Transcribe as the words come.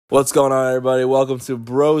What's going on, everybody? Welcome to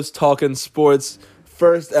Bros Talking Sports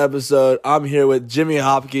first episode. I'm here with Jimmy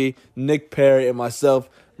Hopke, Nick Perry, and myself,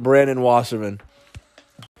 Brandon Wasserman.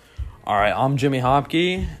 All right, I'm Jimmy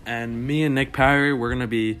Hopke, and me and Nick Perry, we're going to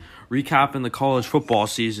be recapping the college football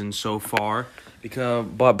season so far.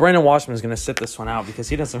 But Brandon Wasserman is going to sit this one out because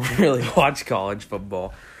he doesn't really watch college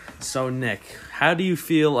football. So, Nick, how do you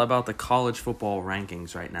feel about the college football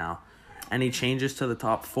rankings right now? Any changes to the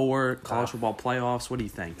top four college football playoffs? What do you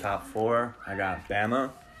think? Top four, I got Bama,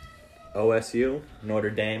 OSU, Notre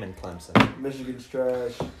Dame, and Clemson. Michigan's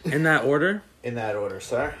trash. In that order? In that order,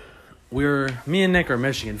 sir. Me and Nick are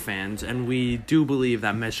Michigan fans, and we do believe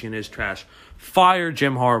that Michigan is trash. Fire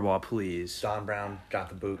Jim Harbaugh, please. Don Brown got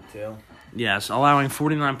the boot, too. Yes, allowing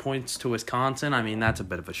 49 points to Wisconsin, I mean, that's a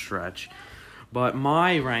bit of a stretch. But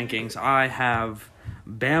my rankings, I have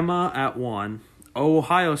Bama at 1,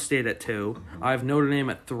 Ohio State at 2, I have Notre Dame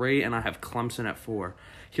at 3, and I have Clemson at 4.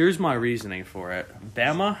 Here's my reasoning for it.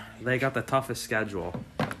 Bama, they got the toughest schedule.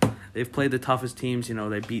 They've played the toughest teams.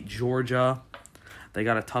 They beat Georgia. They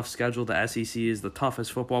got a tough schedule. The SEC is the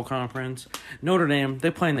toughest football conference. Notre Dame,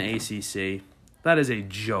 they play in the ACC. That is a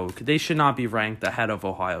joke. They should not be ranked ahead of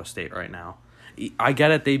Ohio State right now. I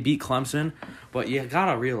get it, they beat Clemson, but you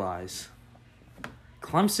gotta realize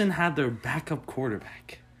Clemson had their backup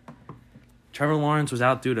quarterback. Trevor Lawrence was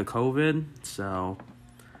out due to COVID, so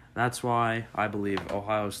that's why I believe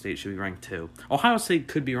Ohio State should be ranked 2. Ohio State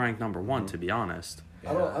could be ranked number 1, to be honest.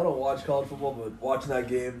 I don't watch college football, but watching that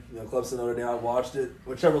game, Clemson Notre Dame, I watched it.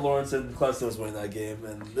 Whichever Lawrence and Clemson was winning that game,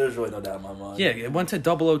 and there's really no doubt in my mind. Yeah, it went to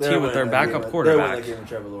double OT with their backup They're quarterback. winning that game with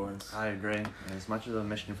Trevor Lawrence. I agree. And as much as a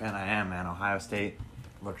Michigan fan I am, man, Ohio State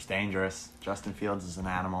looks dangerous. Justin Fields is an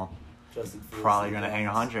animal. Justin Fields Probably going to hang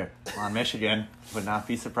 100 on Michigan. Would not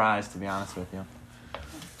be surprised, to be honest with you.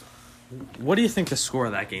 What do you think the score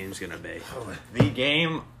of that game is going to be? The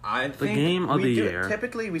game, The game of the year.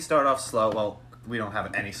 Typically, we start off slow. Well, we don't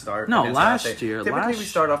have any start. No, against Ohio last State. year. Typically, we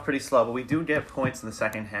start off pretty slow, but we do get points in the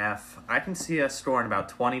second half. I can see us scoring about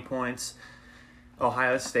 20 points.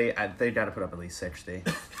 Ohio State, they got to put up at least 60.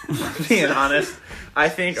 Being honest, I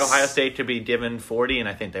think Ohio State could be given 40, and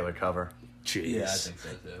I think they would cover. Jeez. Yeah, I think so,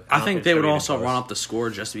 too. I think they would even also close. run up the score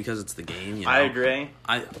just because it's the game. I agree.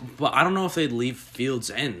 But I don't know if they'd leave Fields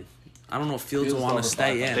in. I don't know if Fields will want to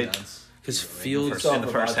stay in. Because Fields... In the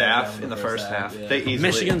first half. Yeah. They easily...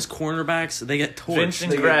 Michigan's cornerbacks, they get torched.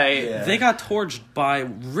 Vincent Gray. Yeah. They got torched by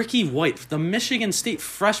Ricky White, the Michigan State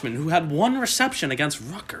freshman who had 1 reception against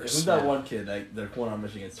Who's Rutgers. that one kid that their corner on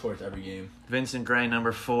Michigan gets torched every game? Vincent Gray,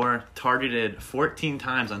 number 4, targeted 14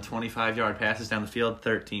 times on 25-yard passes down the field,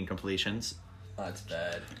 13 completions. That's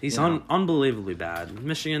bad. He's unbelievably bad.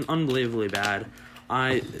 Michigan, unbelievably bad.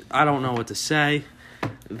 I don't know what to say.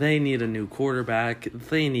 They need a new quarterback.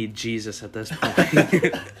 They need Jesus at this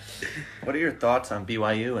point. What are your thoughts on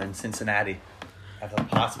BYU and Cincinnati as a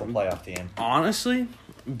possible playoff team? Honestly,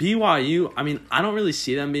 BYU, I don't really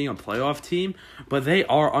see them being a playoff team, but they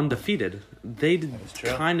are undefeated. They true.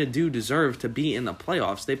 kind of do deserve to be in the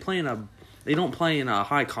playoffs. They don't play in a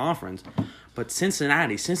high conference. But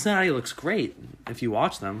Cincinnati looks great if you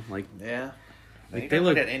watch them. Yeah. They They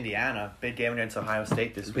look look at Indiana. Big game against Ohio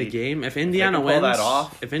State this big week. game. If Indiana can pull wins, that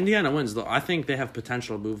off. I think they have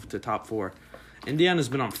potential to move to top 4. Indiana's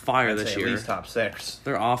been on fire I'd this say year. At least top 6.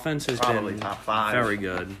 Their offense has Probably been top 5. very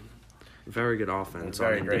good. Very good offense on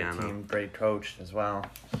Very great Indiana. team. Great coach as well.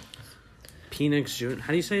 Penix Jr. How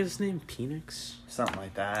do you say his name? Penix? Something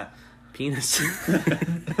like that. Penis.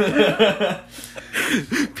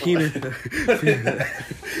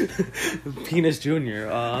 Penis Jr.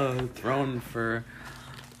 Thrown for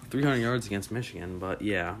 300 yards against Michigan. But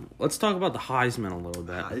yeah, let's talk about the Heisman a little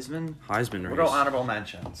bit. Heisman? Heisman We'll race. go honorable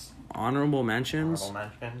mentions. Honorable mentions.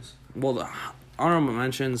 Well, the honorable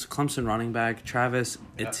mentions: Clemson running back Travis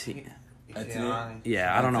Etienne.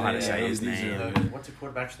 Yeah, I don't know how to say his name. What's the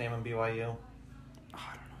quarterback's name in BYU? Oh,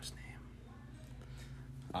 I don't know his name.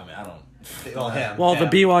 I don't. Well, the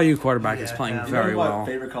BYU quarterback is Yeah, playing him. very One of well. my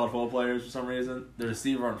favorite college football players for some reason. The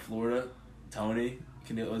receiver on Florida, Tony.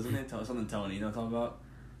 What's his name? Something Tony. You know what I'm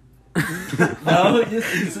talking about? No,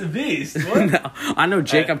 he's a beast. What? No, I know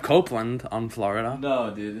Jacob Copeland on Florida.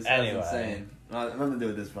 No, dude, this guy's Anyway. insane. Nothing to do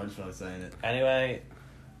with this, but I'm just really saying it. Anyway,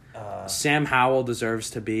 Sam Howell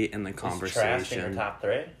deserves to be in the is Trask in your conversation. top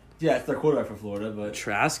 3? Yeah, it's their quarterback for Florida, but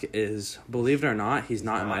Trask is, believe it or not, he's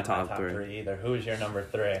not in my top top three. 3 either. Who is your number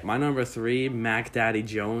 3? My number 3, Mac Daddy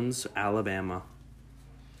Jones, Alabama.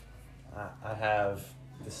 I have,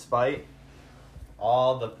 despite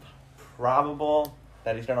all the probable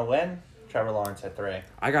that he's going to win, Trevor Lawrence at 3.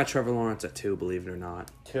 I got Trevor Lawrence at 2, believe it or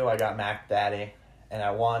not. 2, I got Mac Daddy. And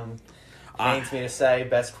at 1, pains me to say,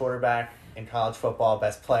 best quarterback in college football,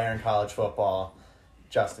 best player in college football,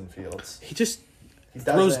 Justin Fields. He just He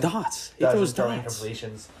throws doesn't- dots. He doesn't throws throw dots.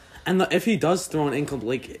 incompletions. And if he does throw an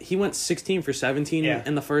incomplete, he went 16 for 17 Yeah.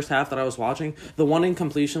 in the first half that I was watching. The one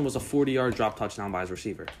incompletion was a 40-yard drop touchdown by his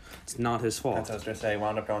receiver. It's not his fault. That's what I was going to say. He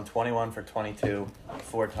wound up going 21 for 22,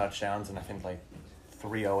 4 touchdowns, and I think like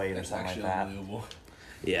 308 or That's something like actually that. unbelievable.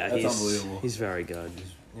 Yeah, That's he's unbelievable. He's very good.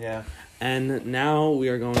 Yeah. And now we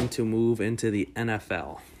are going to move into the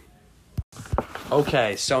NFL.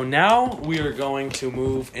 Okay, so now we are going to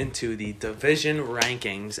move into the division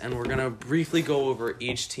rankings, and we're going to briefly go over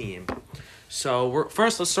each team. So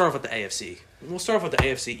let's start off with the AFC. We'll start off with the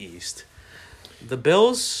AFC East. The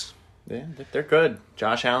Bills. Yeah, they're good.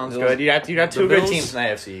 Josh Allen's Bills- good. You got two the good Bills- teams in the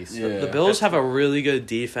AFC East. Yeah. The Bills have a really good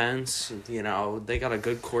defense. You know, they got a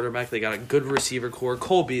good quarterback. They got a good receiver core.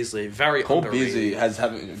 Cole Beasley, very Cole underrated. Beasley has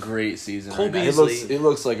having a great season. Cole right now. Beasley- He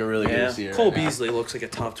looks like a really good Yeah. receiver. Cole right now. Beasley looks like a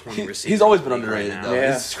top 20 receiver. He's always been in the league underrated right though. now.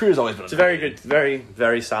 Yeah. His career's always been. It's a very good,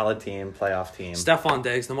 very solid team, playoff team. Stephon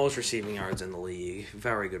Diggs, the most receiving yards in the league.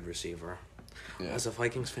 Very good receiver. Yeah. As a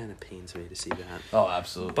Vikings fan, it pains me to see that. Oh,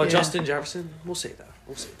 absolutely. But Yeah. Justin Jefferson, we'll say that.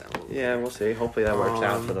 We'll say that. Yeah, we'll see. Hopefully that works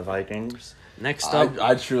out Um, for the Vikings. Next up,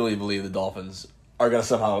 I truly believe the Dolphins are gonna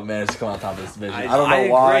somehow manage to come on top of this division. I- I don't know I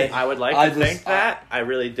why. agree. I would like I to just- think that. I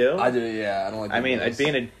really do. I do. Yeah, I don't like. I mean,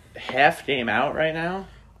 being a half game out right now,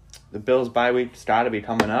 the Bills' bye week's got to be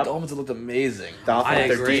coming up. Dolphins looked amazing. Dolphins, I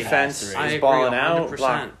their agree. defense I is agree balling out.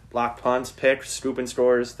 100%. Block punts, picks, scooping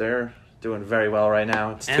scores. They're doing very well right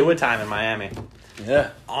now. It's And- Tua time in Miami. Yeah.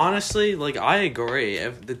 honestly, I agree.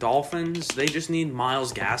 If the Dolphins, they just need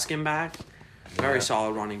Myles Gaskin back. Very Yeah.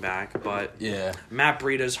 solid running back. But Yeah. Matt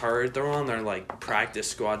Breida's hurt. They're on their,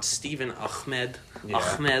 practice squad. Stephen Ahmed. Yeah.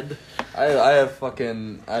 Ahmed. I have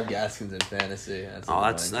Gaskins in fantasy. That's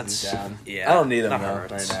down. yeah. I don't need him that though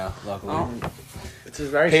hurts. right now. Luckily. Oh, It's a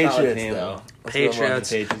very solid Patriots team. though.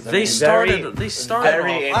 Patriots. I They mean, started. They very started. off-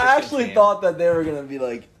 interesting I actually team. thought that they were gonna be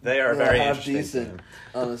like They are you know, very half interesting decent. team.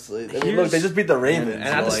 Honestly, I mean, Here's- look, they just beat the Ravens. And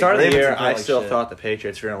at the like, start of the Ravens year, are playing I like still shit. thought the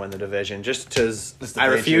Patriots were going to win the division just because It's the I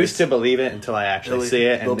refuse Patriots. to believe it until I actually Really? see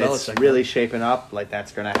it. Bill And it's Belichick, really shaping up like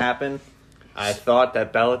that's going to happen. I thought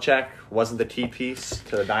that Belichick wasn't the key piece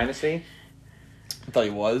to the dynasty. I thought he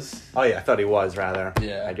was. Oh, yeah, I thought he was, rather.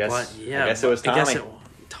 Yeah. I guess, But yeah, I guess it was Tommy.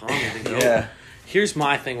 Tommy the goat. Yeah. Here's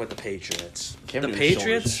my thing with the Patriots. Cam The Newton's shoulder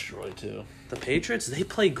Patriots, destroyed too. the Patriots, they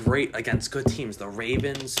play great against good teams. The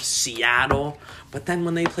Ravens, Seattle, but then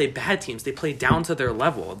when they play bad teams, they play down to their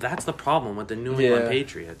level. That's the problem with the New England Yeah.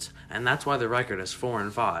 Patriots, and that's why the record is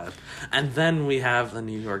 4-5. And then we have the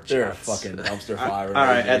New York They're a Jets. fucking dumpster fire. All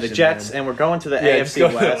right, and the Jets, and we're going to the Yeah, just AFC go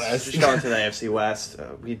to the West. West. Just going to the AFC West.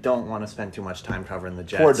 We don't want to spend too much time covering the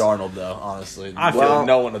Jets. Poor Darnold though. Honestly, I feel- well,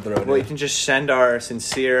 no one to throw it. Well, you in. can just send our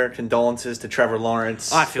sincere condolences to Trevor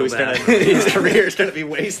Lawrence. I feel who's bad. his career is going to be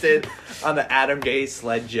wasted on the Adam Gase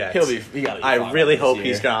led Jets. He gotta be I fine really this hope year.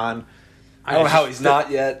 he's gone. I don't know how he's not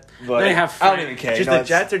yet, but They have I don't Frank- even care. Just No, the it's-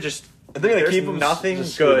 Jets are just. If they're gonna There's keep him, nothing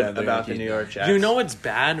just screw good them. They're about gonna the New keep York him. Jets. You know it's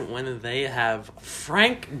bad when they have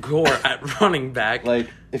Frank Gore at running back. like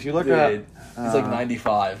if you look Dude, at, he's like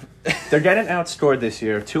 95. they're getting outscored this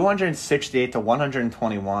year, 268 to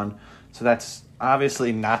 121. So that's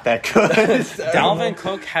obviously not that good. Dalvin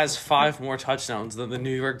Cook has 5 more touchdowns than the New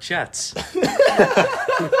York Jets.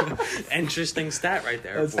 Interesting stat right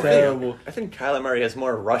there. That's for you. terrible. I think Kyler Murray has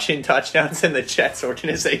more rushing touchdowns than the Jets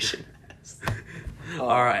organization.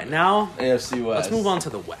 All right, now AFC West. let's move on to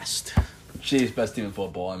the West. Chiefs, best team in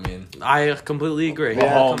football. I mean, I completely agree.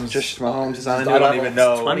 Mahomes is on a new I don't level. even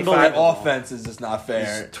know. Unbelievable. That offense is just not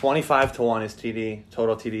fair. 25 to 1 is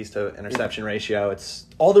total TDs to interception ratio. It's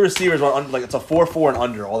All the receivers are like it's a 4-4 and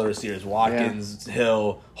under. All the receivers: Watkins,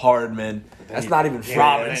 Hill, Hardman. That's not even fair.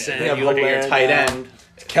 Robinson. They have you look at your Hilaire tight now. end,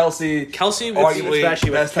 Kelsey, Kelsey, arguably especially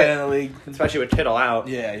with best tight end in the league. especially with Kittle out.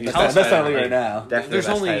 Yeah, he's Kelsey- best tight end in the league right now. Definitely There's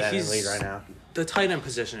the best only- tight end in he's- the league right now. the tight end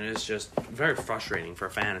position is just very frustrating for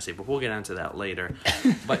fantasy, but we'll get into that later.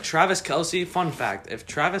 But Travis Kelsey, fun fact, if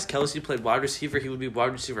Travis Kelsey played wide receiver, he would be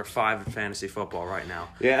wide receiver 5 in fantasy football right now.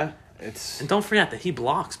 Yeah, it's And don't forget that he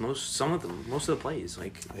blocks most of the plays.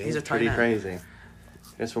 Like he's a tight pretty end. crazy.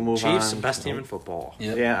 Guess we'll move Chiefs, on. best team in football.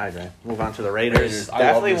 Yep. Yeah, I agree. Move on to the Raiders. Raiders. I love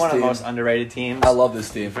Definitely this one of the team. most underrated teams. I love this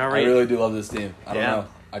team. Very- I really do love this team. I don't Yeah. know.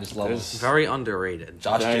 I just love There's- it. Very underrated.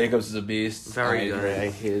 Josh Very- Jacobs is a beast. Very I good.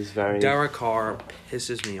 agree. He is very. Derek Carr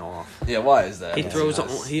pisses me off. Yeah, why is that? He throws.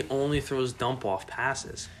 Yes. He only throws dump off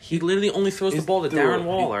passes. He literally only throws the He's ball to threw Darren a-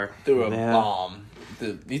 Waller. He threw a Yeah. bomb.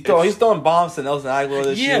 Dude, he's throwing bombs to Nelson Aguilar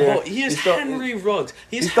this Yeah, year. but he is He's throw- Henry Ruggs.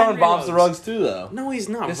 He's throwing Henry bombs to Ruggs. Ruggs too, though. No, he's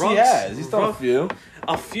not. Yes, Ruggs, he has. He's thrown a Ruggs- few.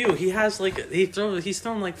 A few. He has he's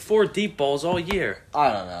thrown like 4 deep balls all year.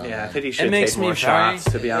 I don't know. Yeah, I man. think he should makes take me more very- shots,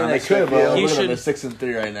 to be Yeah, they honest. could, but He look at them. should- They're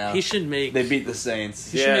 6-3 right now. He should make. They beat the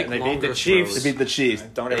Saints. He should Yeah, make they beat longer the Chiefs. throws. They beat the Chiefs.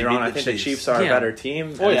 Don't get me They wrong, beat I think the Chiefs are a Yeah. better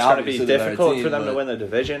team. Well, It's yeah, going to be obviously they're a better difficult team, for them to but- win the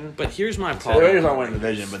division. But here's my The problem. Raiders aren't winning the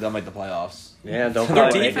division, but they'll make the playoffs. Yeah, don't Their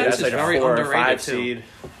maybe defense that's is like a very 4 or underrated, 5 too. seed.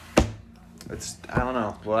 I don't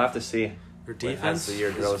know. We'll have to see. Their as defense the year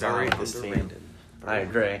is goes on very with this team. underrated. I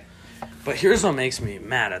agree. But here's what makes me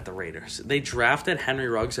mad at the Raiders. They drafted Henry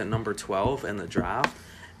Ruggs at number 12 in the draft,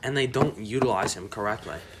 and they don't utilize him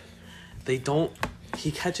correctly. They don't. He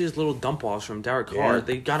catches little dump balls from Derek Carr. Yeah.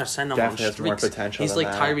 They gotta send him Definitely on has more streaks. potential He's than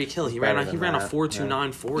like that. Tyreek Hill. He He's ran better a than that,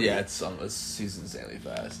 4.2940. Yeah, he's insanely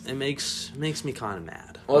fast. It makes me kind of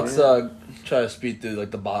mad. Let's try to speed through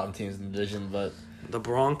like the bottom teams in the division, but The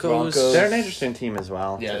Broncos. Broncos. They're an interesting team as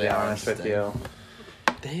well, Yeah, to they be are honest with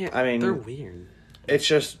interesting. you. They're weird. It's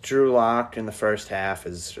just Drew Lock in the first half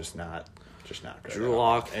is just not good. Drew at all.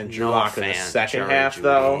 Lock and Drew no Lock in the fan. second Jerry half Jeudy.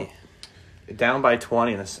 though, down by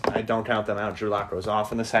 20. I don't count them out. Drew Lock goes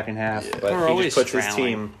off in the second half, Yeah. but They're he always just puts his trailing.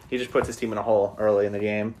 team. He just puts his team in a hole early in the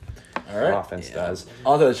game. all right. Offense Yeah. does.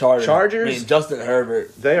 On to the Chargers. Chargers? I mean, Justin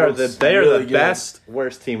Herbert. They are looks the really good. best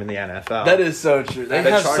worst team in the NFL. That is so true. They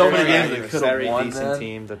The have so Chargers many are games a they could have very won. decent Man.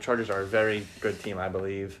 team. The Chargers are a very good team, I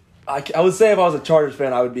believe. I would say if I was a Chargers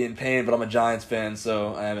fan, I would be in pain, but I'm a Giants fan,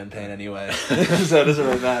 so I am in pain anyway. So it doesn't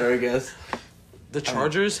really matter, I guess. The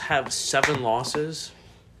Chargers have 7 losses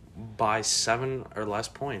by 7 or less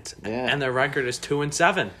points, Yeah. and their record is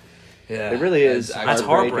 2-7. Yeah, It really is. That's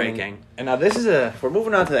heartbreaking. And now we're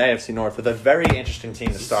moving on to the AFC North with a very interesting team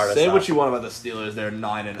to start us Say off. what you want about the Steelers. They're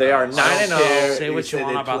 9-0. They are I don't 9-0. care. Say what you say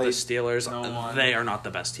want they about the played Steelers. no one. They are not the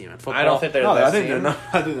best team in football. I don't think they're No, the I best think team.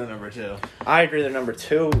 I think they're number 2. I agree. They're number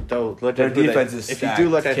 2. Though look Their at who defense they, is if you stacked. do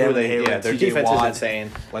look at who Cameron they, Hayward, yeah, their TJ defense Watt. is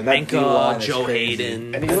insane. Like that Minka, D-line is Joe crazy.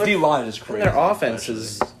 Hayden. And you The look- D-line is And crazy. their offense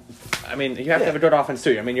is. I mean, you have to have a good offense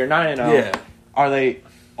too. I mean, you're 9-0. Yeah. Are they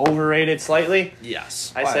overrated slightly?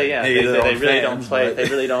 Yes. I say yeah. Maybe They they're really fans, don't play. but- They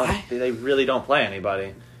really don't. They really don't play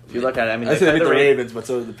anybody. If you look at it, I mean, I they say they play beat the Ravens. Ravens, but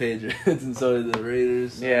so did the Patriots, and so did the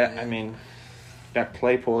Raiders. Yeah, I mean, got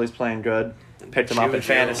Claypool. He's playing good. Picked him up in Juju.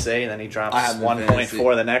 fantasy, and then he drops I have him in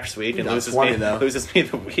 1.4 the next week and got loses 20 me though.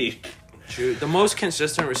 the week. The most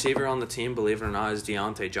consistent receiver on the team, believe it or not, is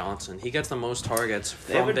Deontay Johnson. He gets the most targets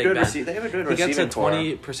They have from a Big good Ben. They have a good He gets a receiving core.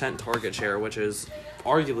 20% target share, which is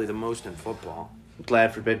arguably the most in football.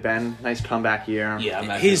 Glad for Big Ben. Nice comeback year.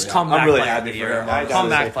 He's comeback I'm really player of happy the for year. him. I gotta say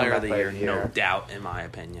Comeback player of comeback the player year, of the no year. doubt, in my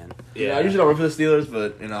opinion. Yeah, I usually don't root for the Steelers,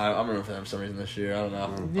 but I'm rooting for them for some reason this year. I don't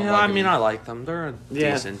know. Yeah, I mean, I like them. They're a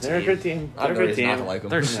Yeah, decent they're a team. good team. I They're have a no good reason not to team. like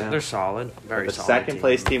them. They're solid. Very The solid. second team.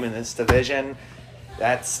 place team in this division.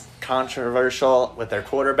 That's controversial with their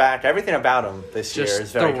quarterback. Everything about them this year Just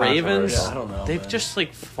is very the Ravens. controversial. I don't know, They've man. just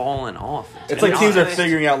like fallen off. It's And like they teams are honest-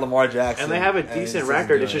 figuring out Lamar Jackson, And they have a it decent doesn't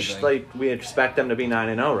record. do It's just anything. like we expect them to be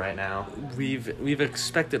 9-0 right now. We've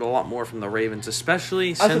expected a lot more from the Ravens,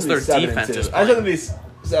 especially I should since be their 7-2. defense is I should playing.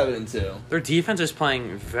 be 7-2. Their defense is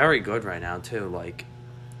playing very good right now too. Like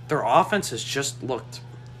their offense has just looked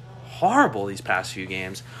horrible these past few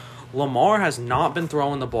games. Lamar has not been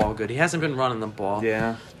throwing the ball good. He hasn't been running the ball.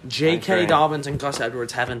 Yeah. J.K. Okay. Dobbins and Gus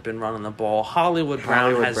Edwards haven't been running the ball. Hollywood Brown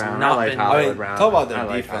Hollywood has Brown. I not like been. Hollywood I mean, Brown. talk about their I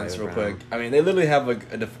like defense real Hollywood quick. I mean, they literally have a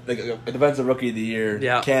defensive rookie of the year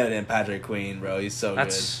Yeah. candidate in Patrick Queen, bro. He's so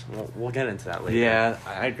That's we'll get into that later. Yeah,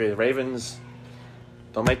 I agree. The Ravens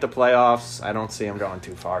don't make the playoffs. I don't see them going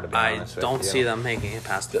too far, to be I honest with don't you. see them making it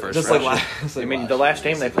past the good. first Just round. like last. I mean, the last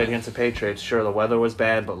game they played against the Patriots, sure, the weather was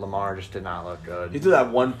bad, but Lamar just did not look He good. threw that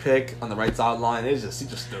one pick on the right sideline. He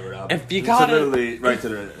just threw it up. If you Just gotta- literally right to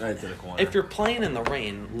the corner. If you're playing in the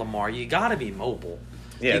rain, Lamar, you gotta be mobile.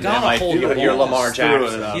 Yeah, You gotta hold the you're ball. Lamar Just threw it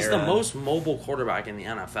Jackson. up. He's You're the a- most mobile quarterback in the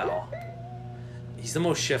NFL. He's the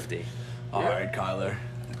most shifty. All right, Kyler.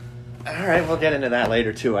 All right, we'll get into that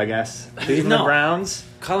later too, I guess. Cleveland No. Browns.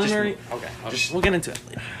 Kyler Just- Murray. Okay, we'll get into it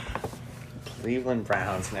later. Cleveland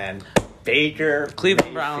Browns, man. Baker.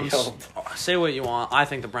 Cleveland Browns. Mayfield. Say what you want. I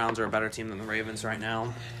think the Browns are a better team than the Ravens right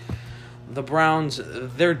now. The Browns,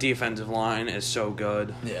 their defensive line is so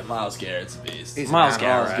good. Yeah, Myles Garrett's a beast. He's Miles an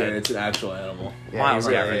Garrett. Myles Garrett's an actual animal. Yeah, Miles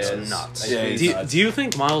he really Garrett's is. nuts. Yeah, he's do, nuts. do you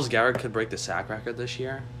think Miles Garrett could break the sack record this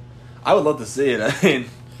year? I would love to see it. I mean,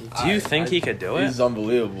 Do you think he could do it? He's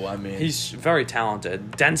unbelievable. I mean, He's very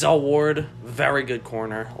talented. Denzel Ward, very good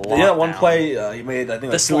corner. yeah, that one Lockdown. play he made. I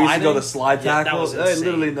think The like 2 weeks ago, sliding? the slide Yeah, that tackle. was That made insane.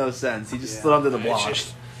 literally no sense. He just stood under the block. It's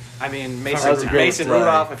just, I mean, That was a great Mason play.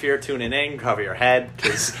 Rudolph, if you're tuning in, cover your head,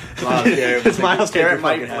 because Myles Garrett- Miles take your Garrett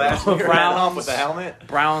might fucking head blast off. your head off with a helmet.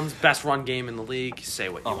 Browns, best run game in the league. Say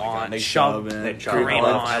what you Oh my God, want. Nick Chubb, Chubb, man. Nick Chubb. Kareem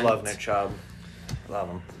I Hunt. love Nick Chubb. Love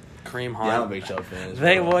him. Kareem Yeah, I'm a Hunt. big Chubb fan. As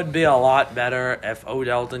They well. would be a lot better if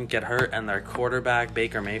Odell didn't get hurt and their quarterback,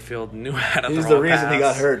 Baker Mayfield, knew how to He's throw the a reason he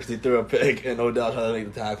got pass. hurt because he threw a pick and Odell tried to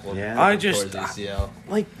make the tackle. Yeah. I towards just- ACL.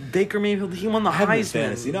 Like, Baker Mayfield, he won the I had him in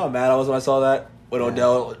fantasy. You Heisman. know how mad I was when I saw that? When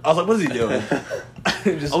Odell, I was like, what is he doing?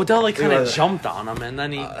 Just- Odell, like, kind of Like- jumped on him, and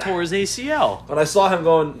then he tore his ACL. When I saw him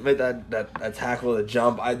go and make that tackle, the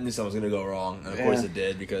jump, I knew something was going to go wrong. And of course it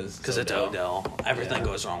did because Because it's Odell. Everything Yeah.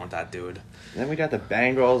 goes wrong with that dude. Then we got the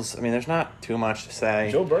Bengals. I mean, there's not too much to say.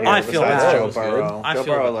 Joe Burrow. I feel besides bad. Joe Looks good. Burrow. I Joe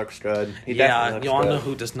feel Burrow bad. looks good. He Yeah, definitely you looks want to know good.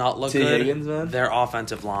 who does not look T. good? Higgins, man? Their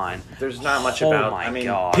offensive line. There's not much Oh about. my I mean,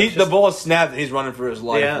 God. He, the ball snapped and he's running for his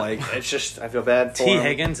life. yeah, Like, it's just I feel bad for T. him.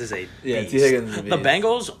 Higgins is a Yeah, beast. T. Higgins is a The beast.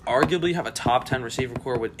 Bengals arguably have a top 10 receiver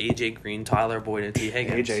core with A.J. Green, Tyler Boyd, and T.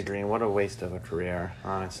 Higgins. AJ Green, what a waste of a career,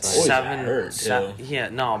 honestly. Always Seven, hurt, too. yeah,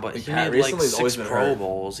 no, but he Pat made like recently has always 6 been Pro hurt.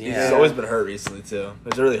 Bowls. He's Yeah, always been hurt recently too.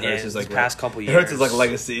 It really hurts Yeah, his these like past couple It hurts his years. like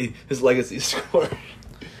legacy. His legacy score.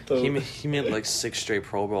 he made like 6 straight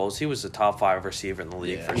Pro Bowls. He was the top 5 receiver in the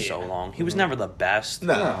league for so long. He was never the best.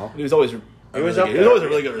 No, he was always. He was up He was there. always a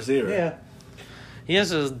really good receiver. Yeah. He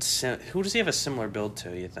has who does he have a similar build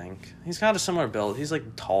to? You think he's got a similar build? He's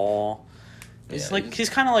like tall. He's Yeah, he's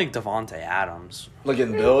kind of like Devontae Adams. Like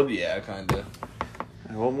in build, yeah, kind of.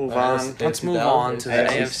 We'll move Alright, on. Let's move South, on to the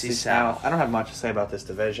AFC South. I don't have much to say about this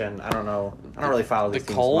division. I don't know. I don't really follow The these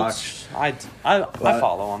teams Colts, much. I But-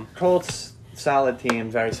 follow them. Colts, solid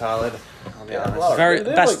team, very solid. I'll be honest. Very- They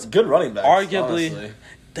have, best- like, good running backs. arguably- honestly.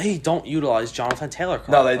 They don't utilize Jonathan Taylor.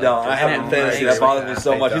 No, they correctly. don't. I have him in And fantasy. it That bothers me Yeah,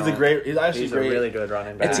 so they much. He's a don't. great. He's actually He's a great. really good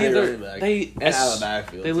running back. It's Yeah, either running back. they And out of the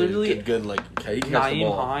backfield. they too. literally good like he can catch the Naeem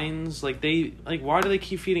ball. Hines, why do they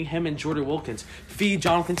keep feeding him and Jordan Wilkins? Feed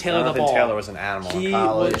Jonathan Taylor the Jonathan ball. Taylor was an animal He in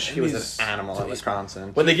college. was- He was he's- an animal in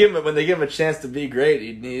Wisconsin. When they give him a chance to be great,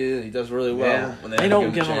 he does really well. Yeah. When They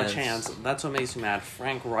don't give him a chance. That's what makes me mad.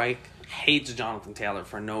 Frank Reich hates Jonathan Taylor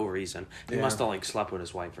for no reason. He Yeah. must have like slept with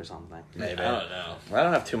his wife or something. Maybe. I don't know. I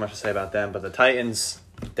don't have too much to say about them, but the Titans,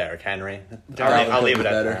 Derrick Henry. Derrick I'll leave Cook it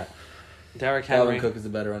is at better. that. Derrick Dalvin Henry, Cook is the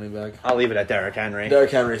better running back. I'll leave it at Derrick Henry.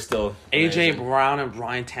 Derrick Henry is still AJ amazing. Brown and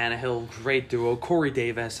Brian Tannehill, great duo. Corey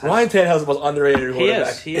Davis, has- Ryan Tannehill's the most underrated He quarterback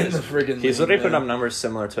is, he in is. the friggin' He's league, literally putting man. up numbers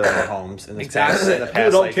similar to Mahomes in the Exactly. past, in the People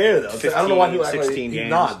past don't like care though. 15, I don't know why people act like 16 he's games.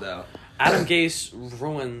 not though. Adam Gase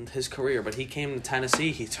ruined his career, but he came to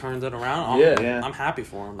Tennessee. He turned it around. Yeah. I'm happy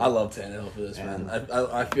for him. I love Tannehill for this Yeah. man.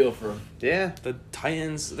 I feel for him. Yeah. The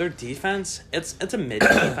Titans, their defense, it's a mid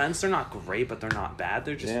defense. They're not great, but they're not bad.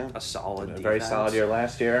 They're just Yeah. a solid A defense. very solid year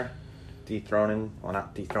last year.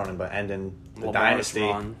 Not dethroning, but ending the Lamar's dynasty.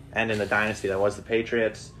 run. Ending the dynasty that was the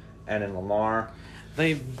Patriots. Ending Lamar.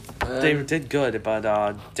 They did good, but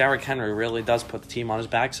Derrick Henry really does put the team on his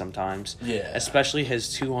back sometimes. Yeah. Especially his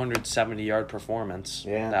 270-yard performance.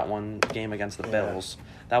 Yeah. That one game against the Bills.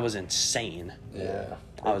 That was insane. Yeah.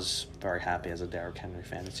 I was very happy as a Derrick Henry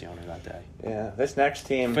fantasy owner that day. Yeah. This next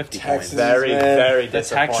team, 50 Texans, points. very, man. very The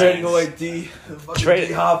disappointing. Trading away D. Trade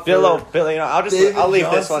D-Hop Bill, for Bill. You know, David I'll leave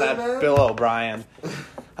this one Johnson, at man. Bill O'Brien.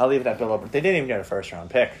 I'll leave it at Bill O'Brien. They didn't even get a first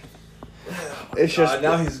round pick. It's just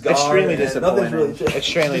now he's gone, extremely and disappointing. nothing's really changed.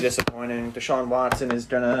 Extremely disappointing. Deshaun Watson is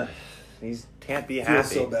gonna. Can't be happy.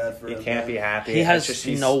 so bad for he him, can't man. be happy. He has It's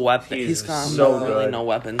just, no weapon. He's got so really good. no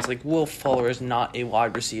weapons. Like Will Fuller is not a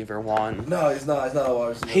wide receiver one. No, he's not. He's not a wide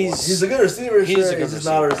receiver. He's- He's a good receiver. he's Sure. a good He's just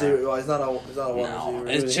not a receiver. receiver. Well, he's not a wide No,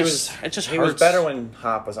 receiver. it just He hurts. was better when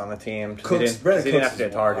Hop was on the team. 'cause Cooks- he didn't, Brandon 'cause he didn't Cooks have to get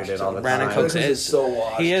is targeted washed. all the Brandon time. Cooks Cooks is is so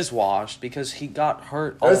washed. He is washed because he got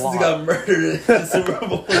hurt a Ever since he got lot. murdered in the Super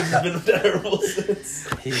Bowl, he's been terrible since.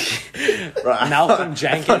 Right. Malcolm I thought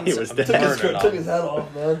Jenkins he was took dead. his- Took his head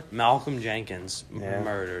off, man. Malcolm Jenkins Yeah.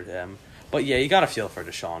 murdered him. But yeah, you got to feel for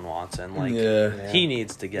Deshaun Watson. Like Yeah. he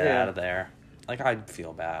needs to get Yeah. out of there. Like I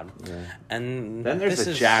feel bad. Yeah. And Then there's this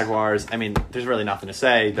the is- Jaguars. I mean, there's really nothing to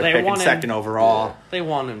say. They're They picking won in- second overall. They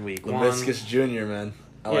won in week one. Lamiscus Jr., man.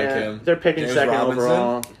 I like him. They're picking James second Robinson.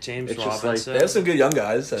 overall. James It's just Robinson. They have some good young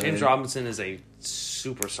guys. I James mean, Robinson is a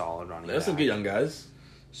super solid running They have some back. good young guys.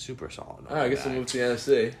 Super solid. All right, I guess we'll move to the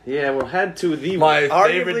NFC. Yeah, we'll head to the My favorite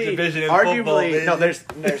arguably- division in arguably, football, baby. No,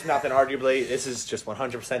 there's nothing. Arguably, this is just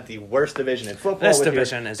 100% the worst division in football. This with your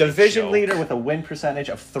division is a division joke. leader with a win percentage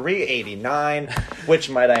of 389, which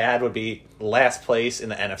might I add would be last place in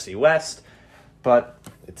the NFC West. But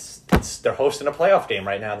it's they're hosting a playoff game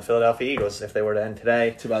right now. The Philadelphia Eagles, if they were to end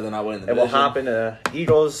today, Too bad they're not winning the it will division. hop into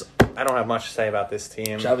Eagles. I don't have much to say about this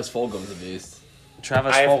team. Travis Fulgham's a beast.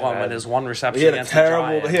 Travis I've Fulgham had- with his one reception He had a against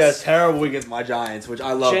terrible. the He had a Giants. terrible week against my Giants, which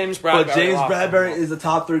I love. James Bradbury But James locked Bradbury him. is the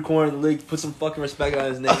top 3 corner in the league. Put some fucking respect on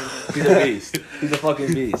his name. He's a beast. He's a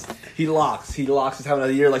fucking beast. He locks. He's having a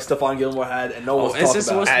year like Stephon Gilmore had, and no one's is talking this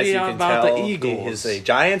about. supposed to As be you can about the tell, Eagles? he is a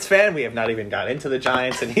Giants fan. We have not even got into the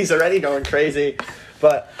Giants, and he's already going crazy.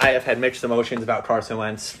 But I have had mixed emotions about Carson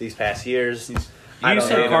Wentz these past years. I You don't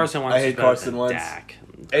said hate him. Carson Wentz. I hate is better Carson than Wentz. Dak.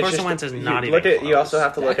 It's Carson just- Wentz is you not look even at. You also close.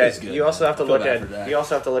 have to look Dak is at. good. You also have to I feel look bad at. for Dak. You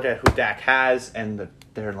also have to look at who Dak has, and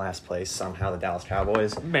they're in last place somehow. The Dallas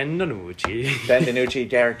Cowboys. Ben DiNucci. Ben DiNucci,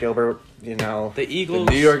 Derek Gilbert. You know. The The Eagles.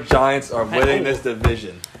 New York Giants are winning Oh. this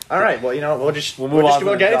division. All right. Well, you know, we'll move on to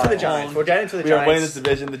we'll the get into the Giants. Giants. We'll get into the We are winning this Giants.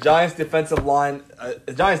 division. The Giants' defensive line,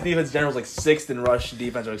 the Giants' defense in general is like 6th in rush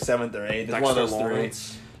defense, or like 7th or 8th. It's one of those Dexter three.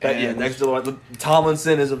 Lawrence. Yeah, Dexter Lawrence.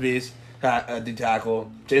 Tomlinson is a beast. D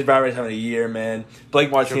tackle. James Bradbury's having a year, man.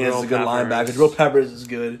 Blake Martinez is a good Jabril linebacker. Peppers. Jabril Peppers is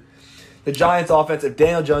good. The Giants' offense, if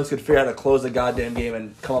Daniel Jones could figure out how to close the goddamn game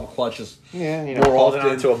and come up clutch, just Yeah, you know, more holding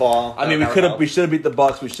often. on to a ball. I mean, we should have beat the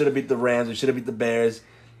Bucks. We should have beat the Rams. We should have beat the Bears.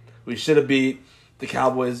 We should have beat the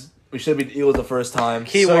Cowboys. We should have beat the Eagles the first time.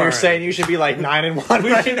 He So you're weren't. saying you should be like 9-1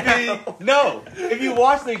 We right should now? be no. If you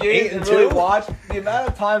watch the game 8 and and really 2? watch the amount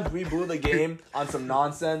of times we blew the game on some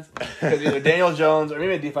nonsense because either Daniel Jones or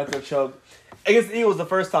maybe a defensive choke. Against the Eagles, the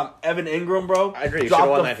first time, Evan Ingram, bro, I agree, you should've dropped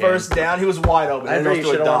won the that game. first down. He was wide open. I agree, you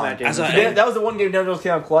should've won that game. As a- That was the one game Daniel Jones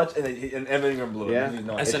came out clutch, and Evan Ingram blew it. Yeah.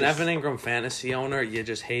 No, As it's an just- Evan Ingram fantasy owner, you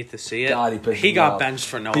just hate to see it. God, he pissed me got off. benched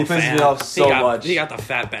for no He pissed fan. me off so much. He got the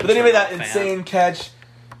fat bench. But then he for made that no fan. insane catch.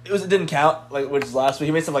 It didn't count, like which is last week.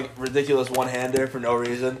 He made some like ridiculous one-hander for no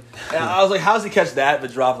reason, and I was like, "How's he catch that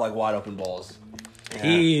but drop like wide open balls?"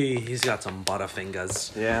 He's got some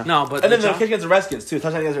butterfingers. Yeah. No, but And then the the catch against the Redskins too.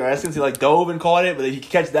 Touchdown against the Redskins, he like dove and caught it, but he can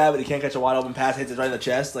catch that, but he can't catch a wide open pass. Hits it right in the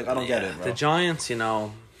chest. Like I don't get it, bro. The Giants, you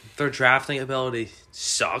know, their drafting ability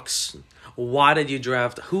sucks. Why did you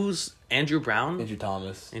draft? Who's Andrew Brown? Andrew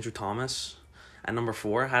Thomas. Andrew Thomas at number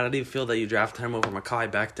 4. How did he feel that you drafted him over Mekhi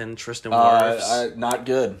Becton, Tristan Wirfs? Not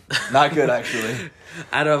good. Not good actually.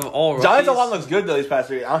 Out of all Giants rookies- line looks good though these past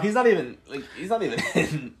 3. He's not even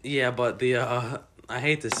in. Yeah, but the I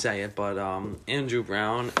hate to say it, but Andrew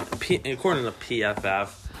Brown, according to PFF,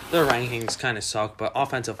 their rankings kind of suck. But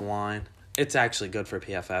offensive line, it's actually good for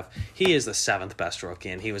PFF. He is the 7th best rookie,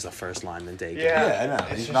 and he was the first lineman taken. Yeah. Yeah, I know.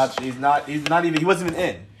 It's He's not even. He wasn't even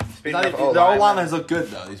in. Speaking Not of even, O-line, the O-line has looked good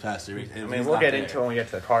though these past 3 weeks. I mean, we'll get into it when we get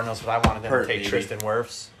to the Cardinals, but I wanted them Hurt, to take baby. Tristan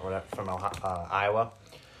Wirfs or whatever, from Iowa.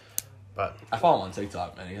 But I follow him on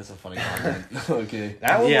TikTok, man. He has some funny content. Okay.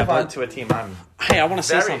 now we'll Yeah, move on but- to a team I'm Hey, I want to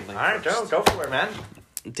say very... something. All right, first. Joe, go for it, man.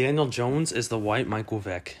 Daniel Jones is the white Michael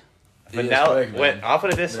Vick. Vanilla, quick, man. I'll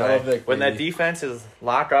put it this Vanilla way. Vic, When that baby. defense is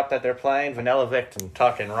lock up that they're playing, Vanilla Vic can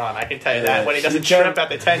tuck and run. I can tell you that. When he doesn't He can- trip at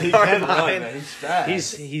the He 10-yard can run, line. man. He's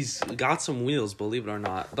fast. He's got some wheels, believe it or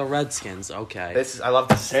not. The Redskins, okay, I love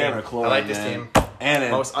this team. Tanner I Cloyd, like this man. team.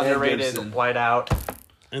 And Most and underrated Gibson. wideout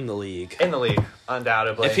in the league. in the league,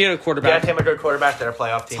 undoubtedly. If he had a quarterback, Get him a good quarterback, they're a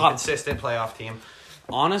playoff team. Top- Consistent playoff team.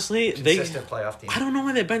 honestly, Consistent playoff team. I don't know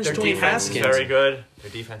why they benched Their Dwayne defense Haskins. is very good.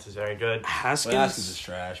 Their defense is very good. Haskins, But Haskins is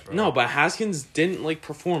trash, bro. no, but Haskins didn't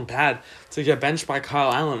perform bad to get benched by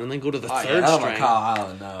Kyle Allen and then go to the I third don't know string. Kyle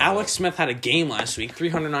Allen, no. Alex Smith had a game last week,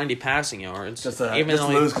 390 passing yards. just even though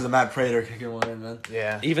lose because of Matt Prater kicking one in, man.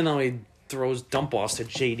 Yeah. even though he throws dump balls to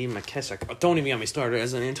J.D. McKissick. Don't even get me started.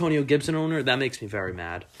 As an Antonio Gibson owner, that makes me very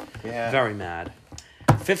mad. Yeah. Very mad.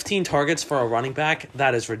 15 targets for a running back,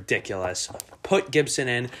 that is ridiculous. Put Gibson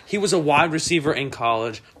in. He was a wide receiver in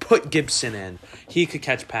college. Put Gibson in. He could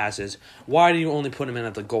catch passes. Why do you only put him in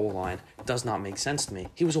at the goal line? It does not make sense to me.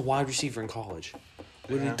 He was a wide receiver in college.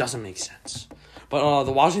 It really doesn't make sense. But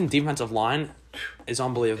the Washington defensive line is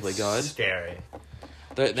unbelievably good. Scary.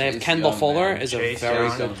 They have Chase Kendall Young, Fuller man. is a Chase very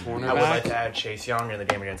Young. good I would like to cornerback. add Chase Young in the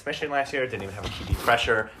game against Michigan last year. Didn't even have a QB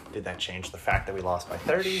pressure. Did that change the fact that we lost by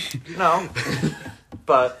 30? No.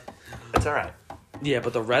 But it's all right. Yeah,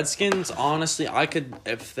 but the Redskins, honestly,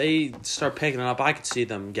 if they start picking it up, I could see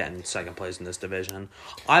them getting second place in this division.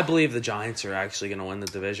 I believe the Giants are actually going to win the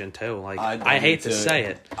division too. I hate to say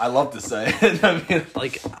it. I love to say it.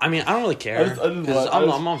 I mean, I don't really care. I just 'Cause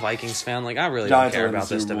want- I'm a Vikings fan. I really Giants don't care are in the about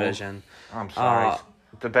this Super Bowl. division. I'm sorry. Uh,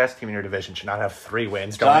 The best team in your division should not have 3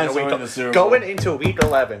 wins. Giants Going are into in the Super going Bowl. into week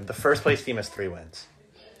 11, the first place team has 3 wins.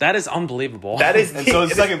 That is unbelievable. That is and so is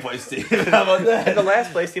the second place team. How about that? And the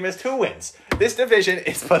last place team has 2 wins. This division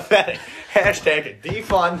is pathetic. Hashtag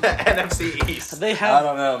defund the NFC East. They I have.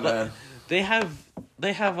 don't know, man. They have.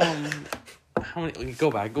 How many?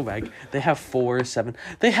 Go back. They have 4, 7.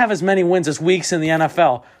 They have as many wins as weeks in the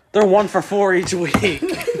NFL. They're 1 for 4 each week.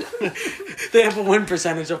 They have a win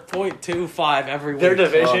percentage of .25 every week. Their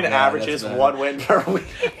division Oh, man, averages that's bad. 1 win per week.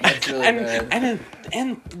 That's really bad.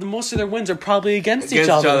 and most of their wins are probably against Against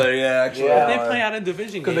each other. yeah, actually. Yeah. They play out of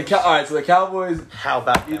division games. Alright, so the Cowboys. How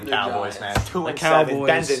about Beat them the Cowboys, Giants. man? 2 The and 7. Ben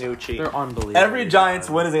Cowboys, DiNucci. they're unbelievable. Every Giants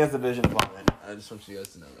win is against the division opponent. I just want you guys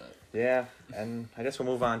to know that. Yeah, and I guess we'll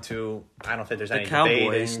move on to. I don't think there's The any Cowboys.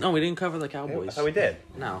 debating. No, we didn't cover the I Cowboys. thought we did.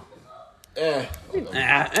 No. Eh. We don't need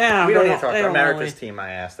to talk about America's team.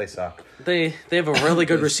 My ass, they suck. They have a really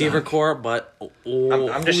good receiver core, but I'm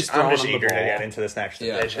who's just throwing them the eager to ball? get into this next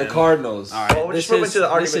Yeah, division. the Cardinals. All right, Well, we'll this just move is into the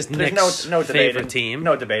argument. this is There's Nick's no debating, favorite team.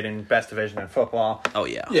 No debating best division in football. Oh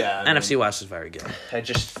yeah, Yeah, I NFC West is very good. I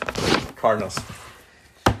just Cardinals.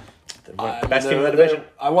 I Best mean, team in the division.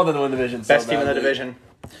 I want them to win the division. Best so team in the badly. division.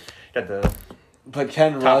 Got the But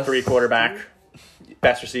Ken top Russ, 3 quarterback,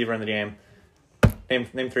 best receiver in the game.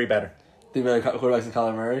 Name 3 better. the better quarterbacks than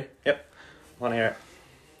Kyler Murray, Yep. Want to hear it?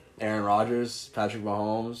 Aaron Rodgers, Patrick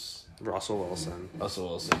Mahomes, Russell Wilson. Russell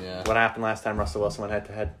Wilson. Yeah, What happened last time Russell Wilson went head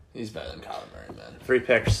to head? he's better than Kyler Murray, man. 3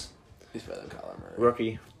 picks. He's better than Kyler Murray.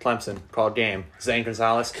 Rookie Clemson called game. Zane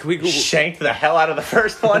Gonzalez Can we Google- shanked the hell out of the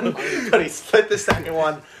first one, but he split the second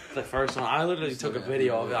one. The first one, I literally took a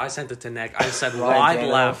video of it. I sent it to Nick. I said Ryan wide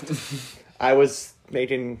Tannehill. left. I was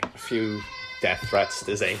making a few death threats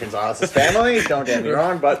to Zane Gonzalez's family. Don't get me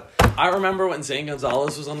wrong, but I remember when Zane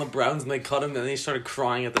Gonzalez was on the Browns and they cut him, and then he started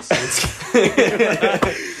crying at the Saints.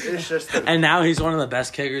 it's just the, And now he's one of the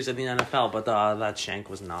best kickers in the NFL. But that shank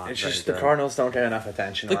was not. it's very just the good. Cardinals don't get enough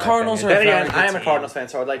attention. The in my Cardinals opinion. are a Then very again, good I am a team. Cardinals fan,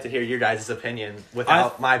 so I'd like to hear your guys' opinion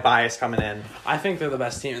without my bias coming in. I think they're the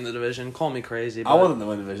best team in the division. Call me crazy. But I want them to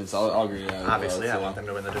win the division, so I'll agree. Yeah, Obviously, well, I so. want them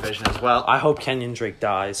to win the division as well. I hope Kenyon Drake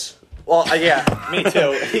dies. Well, yeah, me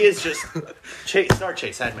too. He is just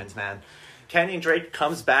Chase Edmonds, man. Kenyon Drake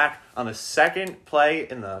comes back on the second play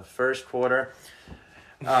in the first quarter.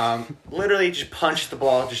 Literally just punched the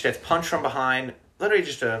ball, just gets punched from behind. Literally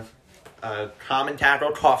just a common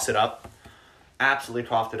tackle, coughs it up. Absolutely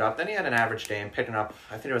coughed it up. Then he had an average game, picking up,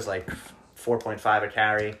 I think it was like 4.5 a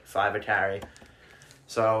carry, 5 a carry.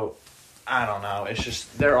 So, I don't know. It's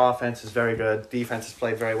just their offense is very good. Defense has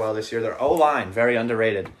played very well this year. Their O-line, very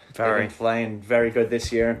underrated. Very. They've been playing very good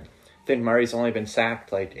this year. I think Murray's only been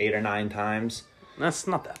sacked like 8 or 9 times. That's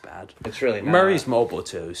not that bad. It's really not. Murray's mobile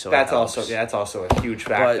too, so That's it helps. that's also a huge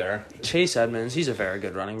factor. But Chase Edmonds, he's a very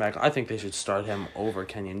good running back. I think they should start him over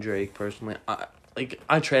Kenyon Drake personally.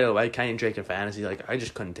 I traded away Kenyon Drake in fantasy. Like I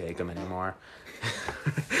just couldn't take him anymore.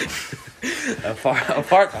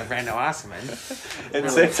 apart from Brandon Wasserman. And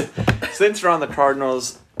since we're on the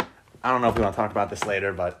Cardinals, I don't know if we want to talk about this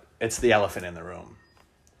later, but it's the elephant in the room.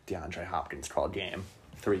 DeAndre Hopkins called game.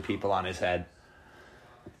 3 people on his head.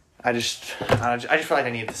 I just feel like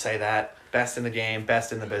I need to say that. Best in the game,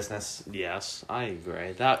 best in the business. Yes, I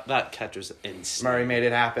agree. That catch was insane. Murray made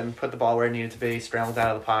it happen, put the ball where it needed to be, scrambled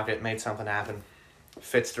out of the pocket, made something happen.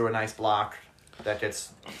 Fits through a nice block that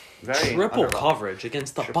gets very Triple underlooked. coverage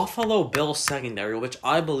against the Buffalo Bills secondary, which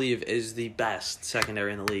I believe is the best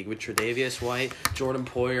secondary in the league, with Tre'Davious White, Jordan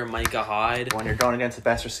Poyer, Micah Hyde. When you're going against the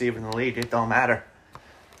best receiver in the league, it don't matter.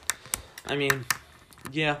 I mean,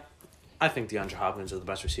 yeah, I think DeAndre Hopkins is the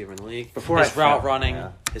best receiver in the league. Before his I- route running,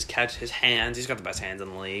 yeah. his catch, his hands, he's got the best hands in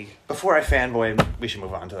the league. Before I fanboy, we should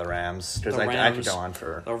move on to the Rams because The I could Rams- go on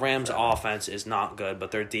for. The Rams' offense is not good,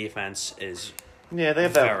 but their defense is. Yeah, they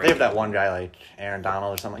have that one guy like Aaron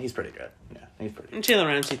Donald or something. He's pretty good. Yeah, he's pretty good. And Jalen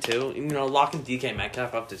Ramsey too. You know, locking DK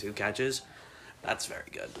Metcalf up to 2 catches, that's very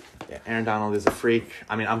good. Yeah, Aaron Donald is a freak.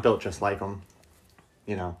 I mean, I'm built just like him.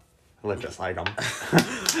 You know, I live just like him.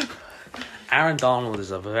 Aaron Donald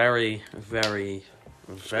is a very, very,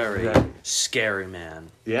 very scary man.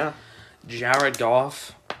 Yeah. Jared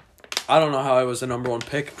Goff, I don't know how he was the number 1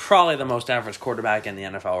 pick. Probably the most average quarterback in the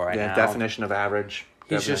NFL right now. Definition of average.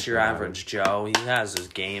 He's just Definition your of average Joe. He has his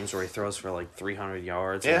games where he throws for like 300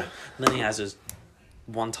 yards. Yeah. And then he has his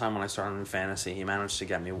one time when I started in fantasy, he managed to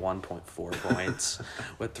get me 1.4 points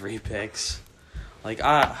with 3 picks. Like,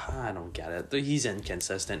 I don't get it. He's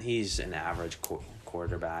inconsistent. He's an average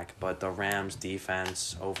quarterback. But the Rams'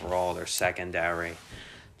 defense, overall, their secondary,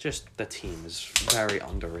 just the team is very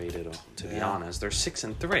underrated, to be honest. They're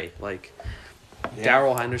 6-3. Like,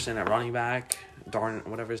 Darrell Henderson at running back,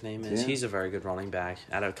 whatever his name is, he's a very good running back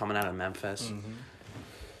coming out of Memphis. Mm-hmm.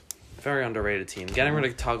 Very underrated team. Getting rid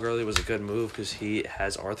of Tug Gurley was a good move because he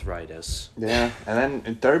has arthritis. Yeah, and then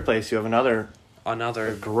in third place you have another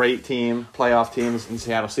great team, playoff teams in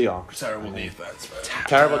Seattle Seahawks. Terrible defense, man.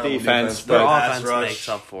 Terrible defense, Their but offense rush. makes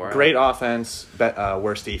up for it. great offense,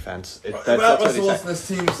 worse defense. That's what Russell he said. Wilson, this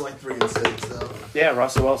team's like 3-6, though. Yeah,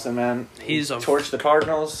 Russell Wilson, man. He's a torched the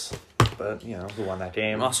Cardinals, but who won that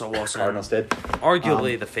game? Russell Wilson. Cardinals did.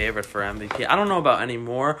 Arguably the favorite for MVP. I don't know about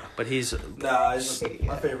anymore, but he's Nah, my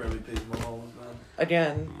favorite MVP is Mahomes, man.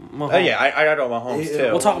 Again. Mahomes. Oh yeah, I got Mahomes too.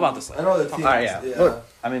 We'll talk about this later. I know the team. Yeah. Look,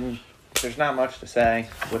 I mean, there's not much to say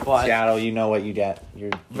with But- Seattle. You know what you get.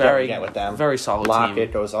 You Very get with them. very solid Lockett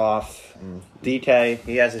team. goes off. And DK,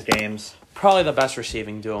 he has his games. Probably the best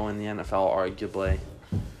receiving duo in the NFL, arguably.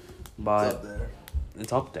 It's But up there.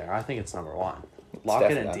 it's up there. I think it's number one. It's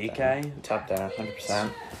Lockett and definitely DK, It's up there,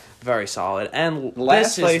 100%. very solid. And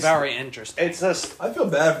Last this place- is very interesting. It's just I feel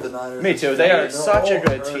bad for the Niners. me too. They are They're such a all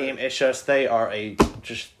good hurt. team. It's just they are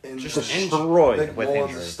just Just destroyed Nick with Mullins,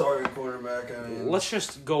 injury. starting quarterback. I mean, Let's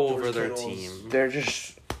just go George over their Kittle's- team. They're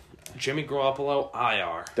just Jimmy Garoppolo,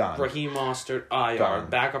 IR. Done. Raheem Mostert, IR. Done.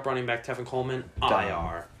 Backup running back Tevin Coleman, Done.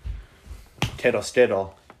 IR. Tittle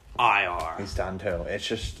Stittle. IR. He's done too. It's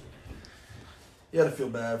just you gotta feel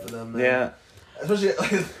bad for them, man. yeah. Especially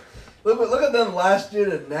look at them last year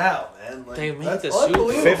to now, man. Like, They made that's the Super Bowl.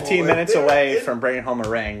 unbelievable. 15 Like, minutes they're away in- from bringing home a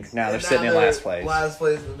ring. Now they're and sitting in they're last place. Last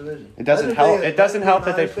place in the division. It doesn't Imagine help. being- It doesn't help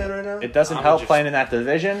that Niners fan right now. It doesn't I would help just- playing in that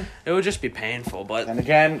division. It would just be painful, but And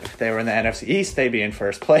again, if they were in the NFC East, they'd be in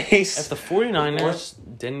first place. if the 49ers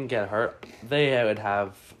didn't get hurt, they would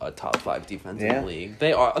have a top 5 defense in Yeah. the league.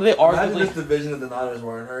 They Imagine this arguably division if the Niners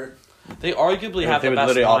weren't hurt. they arguably have They the would best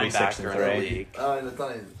literally all be 6 linebacker and in the 3. league. I mean, it's not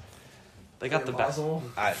even They got the best. impossible.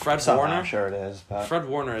 Fred somehow Warner? I'm sure it is. But Fred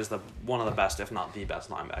Warner is one of the best, if not the best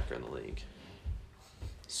linebacker in the league.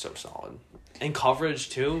 So solid. In coverage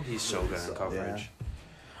too, he's so good in coverage.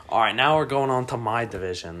 All right, now we're going on to my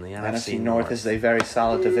division, the NFC North is a very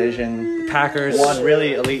solid division. Packers. One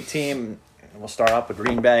really elite team. We'll start off with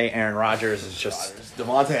Green Bay. Aaron Rodgers is just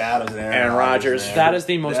Devontae Adams and Aaron Rodgers. man. That is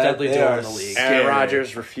the most deadly they duo are in the league. scary. Aaron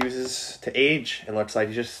Rodgers refuses to age. It looks like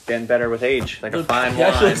he's just getting better with age, like a fine He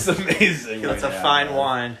actually wine. looks amazing. That's a right now, fine man.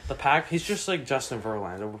 wine. He's just like Justin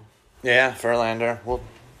Verlander. Yeah, Verlander. Well,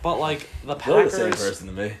 But like the They're the same Packers, person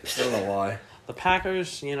to me. I don't know why. the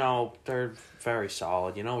Packers, they're very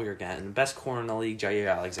solid. You know what you're getting. Best corner in the league,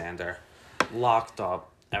 Jair Alexander. Locked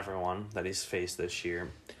up everyone that he's faced this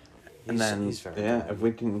year. and then he's very yeah, good. if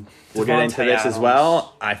we'll get into Devontae this as Adams.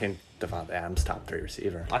 well. I think Devontae Adams top 3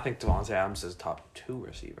 receiver. I think Devontae Adams is top 2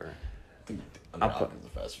 receiver. I'll put- the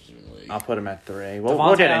fastest receiver in the league. I'll put him at 3. We'll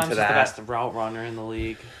Devontae get Adams into is that. the best route runner in the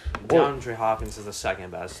league. Well- DeAndre Hopkins is the second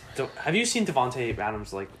best. Have you seen Devontae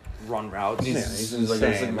Adams run routes? He's, Yeah, he's he's like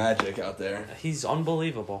insane. magic out there. He's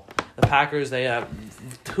unbelievable. The Packers, they have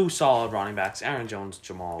 2 solid running backs: Aaron Jones,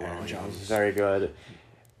 Jamal Aaron Williams. Jones is very good.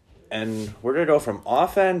 And we're going to go from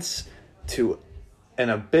offense to an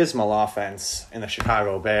abysmal offense in the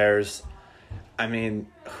Chicago Bears. I mean,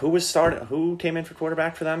 who came in for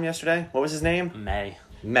quarterback for them yesterday? What was his name? May.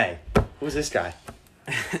 May. Who was this guy?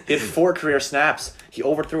 He had 4 career snaps. He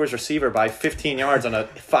overthrew his receiver by 15 yards on a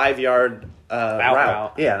 5-yard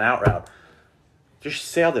route. Yeah, an out route. Just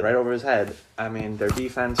sailed it right over his head. I mean, their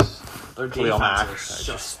defense. Their Khalil Mack. defense is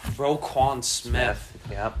just Roquan Smith,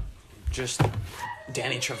 Yep. just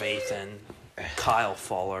Danny Trevathan, Kyle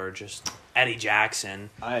Fuller, just Eddie Jackson,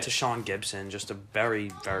 Tashawn Gibson, just a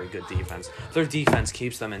very, very good defense. Their defense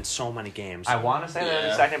keeps them in so many games. I want to say they're the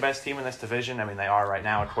Yeah. second best team in this division. I mean, they are right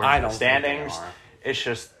now according I to the don't think they standings. are. It's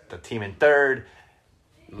just the team in third.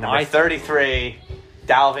 Number My 33,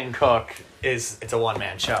 Dalvin Cook it's a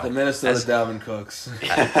one-man show. The Minnesota As- Dalvin Cooks.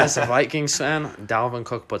 As a Vikings fan, Dalvin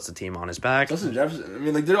Cook puts the team on his back. Justin Jefferson. I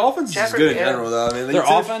mean, their offense is Jefferson, good in yeah. general, though. I mean, Their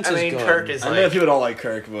offense I is mean, good. Kirk is I know people don't like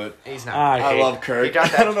Kirk, but he's not. I hate- love Kirk. He got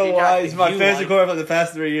that- I don't know he got- why. He's my you fantasy like- quarterback for the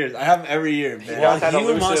past 3 years. I have him every year, man. Well, that you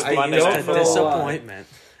elusive must be Monday just Night a Football. disappointment.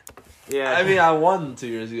 Yeah, I mean, I won 2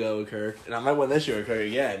 years ago with Kirk, and I might win this year with Kirk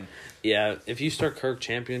again. Yeah, if you start Kirk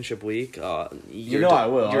championship week, You know I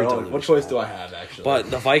will. you're What choice do I have, actually? But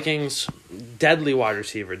the Vikings, deadly wide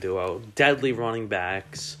receiver duo, deadly running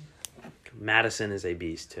backs. Madison is a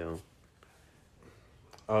beast too.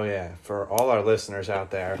 Oh yeah, for all our listeners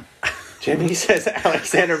out there, Jimmy says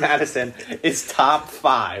Alexander Madison is top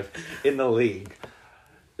 5 in the league.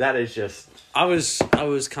 That is just. I was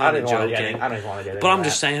kind of joking, I don't even want to get into but I'm that.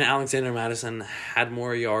 just saying Alexander Madison had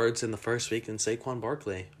more yards in the first week than Saquon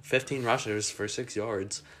Barkley. 15 rushes for 6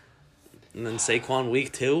 yards, and then Saquon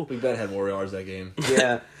week 2. Big Ben had more yards that game.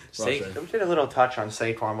 Yeah. Rushing. We did a little touch on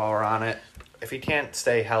Saquon while we're on it. If he can't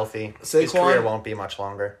stay healthy, his Saquon- career won't be much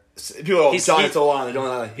longer. people He's- Giants he- O-line. They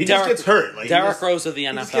don't. He just gets hurt. Like, he Derrick just- Rose of the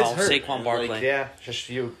just NFL, gets hurt, Saquon man. Barkley. Like, Yeah, just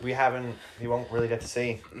you won't really get to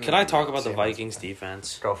see. Can I talk about the See, Vikings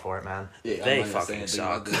defense? Go for it, man. yeah, I'm They not gonna say fucking anything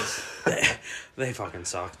about suck. this. They fucking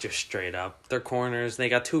suck, just straight up. Their corners, they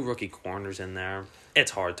got 2 rookie corners in there.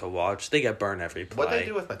 It's hard to watch. They get burned every play. What they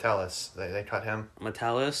do with Metellus? They cut him.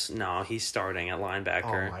 Metellus? No, he's starting at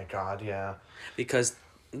linebacker. Oh my god, yeah. Because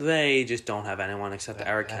they just don't have anyone except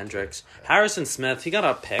Eric Kendricks. Harrison Smith, he got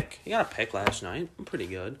a pick. He got a pick last night. Pretty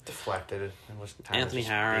good. Deflected. It was Anthony just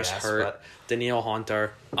Harris BS, hurt. but Daniil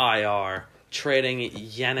Hunter, IR. Trading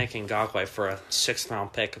Yannick Ngakoue for a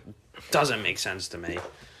 6th-round pick doesn't make sense to me.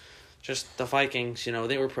 Just the Vikings,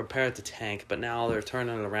 they were prepared to tank, but now they're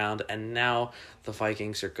turning it around, and now the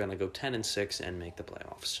Vikings are going to go 10-6 and make the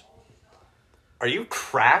playoffs. Are you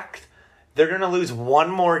cracked? They're gonna lose one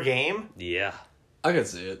more game. Yeah. I can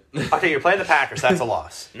see it. Okay, you're playing the Packers. That's a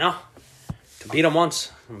loss. No. To beat them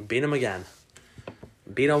once, beat them again.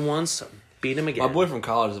 Beat them once, beat them again. My boy from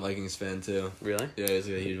college is a Vikings fan too. Really? Yeah, he's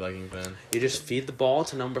a huge Viking fan. You just feed the ball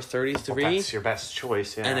to number 33, That's your best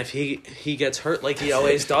choice, yeah. and if he gets hurt like he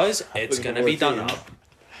always does, it's Looking going to be done 14. up.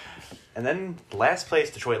 And then last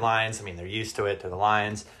place, Detroit Lions. I mean, they're used to it. To the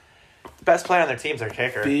Lions. The best player on their team's their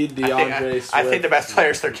kicker. Feed DeAndre I think Swift. the best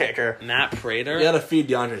player's their kicker. Matt Prater, You gotta feed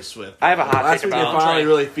DeAndre Swift. I have a hot Last take week they about finally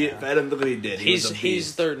DeAndre. really fed him. Look what he did. He was a he's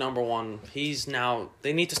beast. their number one. He's now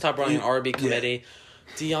they need to stop running an RB committee.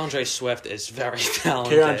 DeAndre Swift is very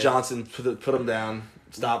talented. Kerryon Johnson put him down.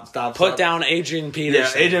 Stop. Put down Adrian Yeah,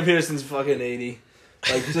 Peterson. Adrian Peterson's fucking 80.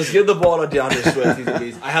 Like, just give the ball to DeAndre Swift. He's a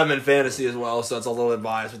beast. I have him in fantasy as well, so it's a little bit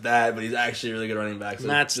biased with that, but he's actually a really good running back. So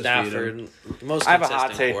Matt just feed Stafford, him. most I have a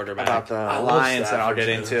consistent hot take quarterback. about the love Lions that I'll Stafford, get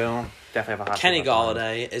too. into. Definitely have a hot Kenny take about the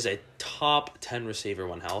Lions. Galladay is a top 10 receiver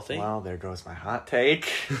when healthy. Well, there goes my hot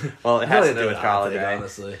take. Well, it has to do with Galladay.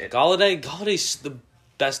 honestly. Galladay's the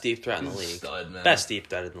best deep threat in the He's a league. stud, man. Best deep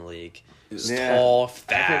threat in the league. He's Yeah. tall, I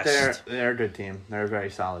think fast. they're a good team. They're a very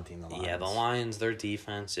solid team. The Lions. Yeah, the Lions, their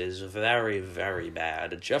defense is very, very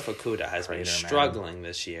bad. Jeff Okuda has been Prater, man. struggling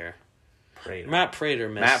this year. Prater. Matt Prater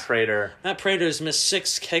missed. Matt Prater. Matt Prater's missed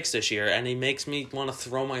 6 kicks this year, and he makes me want to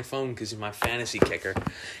throw my phone because he's my fantasy kicker.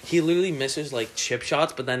 He literally misses like chip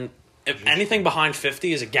shots, but then if anything behind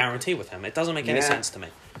 50 is a guarantee with him. It doesn't make any Yeah. sense to me.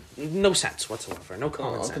 No sense whatsoever. No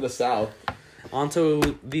common On to sense. the South. On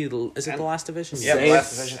to the is it the last division? Yeah, the Saints.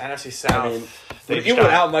 last division, NFC South. I mean, They even just got-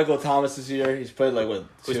 without Michael Thomas this year, he's played like, what,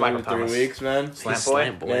 Who's 2 Michael or 3 Thomas? weeks, man? Slant He's boy.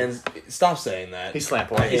 slant boy. Man, stop saying that. He's slant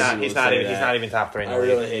boy. I hate He's not. people He's who not say even. He's that. not even top 3 in the I league.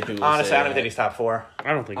 really hate people who Honestly, say I don't even that. think he's top 4.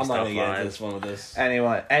 I don't think I'm he's not top going to get into 5. this one with this.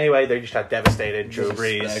 Anyway, they just got devastated. Drew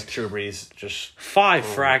Brees. Disrespect. Drew Brees just 5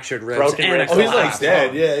 fractured ribs. Broken and ribs. a Oh, he's like collapsed dead.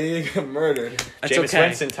 lung. Yeah, he got murdered. It's Jameis okay.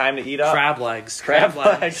 Winston. Time to eat up. Crab legs. Crab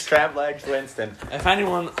legs. Crab legs. Winston. If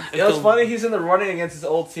anyone, if You know, it's the- funny. He's in the running against his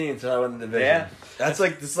old team to win the division. Yeah. This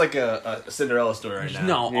is like a Cinderella story right now.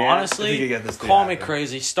 No, Yeah. I honestly, think you get this to call me happen.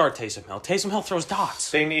 crazy. Start Taysom Hill. Taysom Hill throws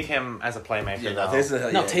dots. They need him as a playmaker. Yeah, though.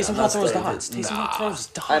 Taysom Hill throws dots. Taysom Hill throws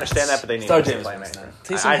dots. I understand that, but they need Start him as a James playmaker. Winston.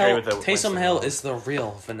 Taysom I agree Hill, with the Taysom Winston Hill rule. is the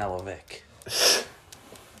real Vanilla Vic.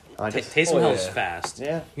 Taysom Taysom Hill's yeah. fast.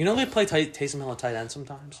 Yeah. You know they play Taysom Hill at tight end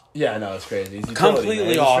sometimes? Yeah, I know, it's crazy. He's utility, Completely man.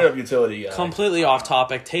 He's a off. straight up utility guy. Completely off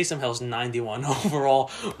topic. Taysom Hill's 91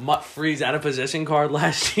 overall. Mutt Freeze out of position card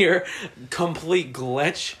last year. Complete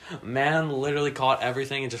glitch. Man literally caught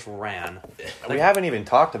everything and just ran. We haven't even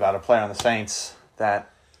talked about a player on the Saints that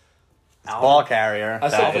Alvin- ball carrier. I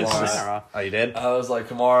said that Alvin is- Kamara. Oh, you did? I was like,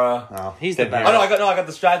 Kamara. Oh, He's the didn't best. hear Oh, it. no, I got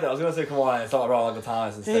distracted. I was going to say Kamara. I thought about Michael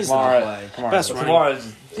Thomas instead. He's Kamara. Kamara's Best the- running- Kamara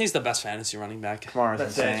is He's the best fantasy running back. Kamara's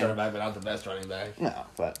that's the insane. running back, but not the best running back. No,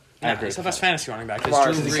 but I Yeah, agree he's the with best that. fantasy running back. It's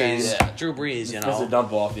Kamara's Drew insane. Brees. Yeah. Drew Brees, you It's a know.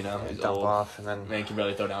 dump off, you know. He's Dump old. off and then Man can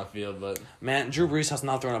barely throw downfield, but Man, Drew Brees has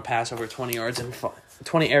not thrown a pass over 20 yards in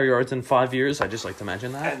 20 air yards in 5 years. I just like to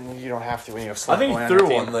mention that. and you don't have to when you have I Slant think Boy he on threw your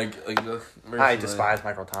team. one like I recently. despise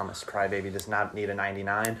Michael Thomas. Crybaby does not need a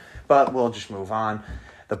 99, but we'll just move on.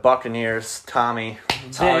 The Buccaneers, Tommy.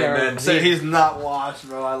 Tommy, They are- man. Say he's not washed,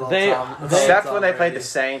 bro. I love They- Tom. Except when they played the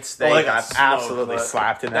Saints, they Well, got smoked, absolutely but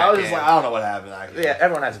slapped in that That was game. just like, I don't know what happened, actually. Yeah,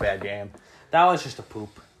 everyone has a bad game. That was just a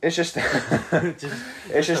poop. It's just,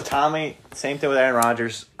 it's just Tommy. Same thing with Aaron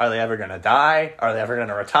Rodgers. Are they ever gonna die? Are they ever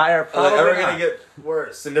gonna retire? Are they Probably ever not. going to get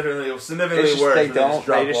worse? Significantly It's worse. just when they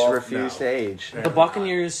drop just off? refuse No. to age. The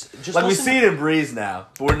Buccaneers just Like, we listen- see it in Breeze now,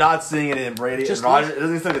 but we're not seeing it in Brady Just and Rodgers. It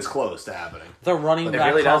doesn't seem like it's close to happening. The running It back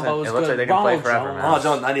really doesn't. combo is It looks good. like they can play Ronald forever, Jones, man. Ronald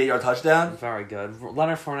Jones, 98-yard touchdown. very good.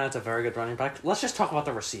 Leonard Fournette's a very good running back. Let's just talk about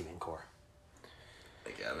the receiving core.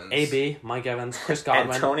 AB, Mike Evans, Chris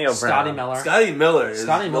Godwin, Antonio Scotty Brown. Miller. Scotty Miller is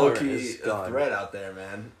Scotty Miller low-key is a good. threat out there,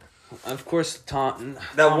 man. Of course,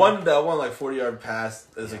 That one like 40-yard pass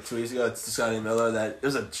is like 2 weeks ago. It's to Scotty Miller. That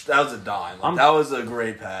was a dime. Like, that was a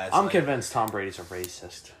great pass. I'm like, convinced Tom Brady's a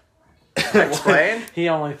racist. Explain. He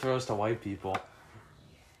only throws to white people.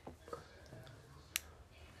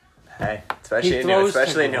 Hey, especially in throws New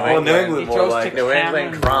to England. New England, He more throws like to New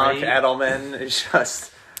England, Cameron Gronk, Brate. Edelman, it's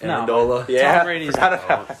just No, Amendola. yeah. Tom Brady's forgot a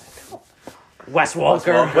about goat. Wes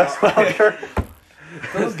Welker. Wes Welker.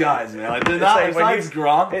 Those guys, man. Like, they're It's not like when besides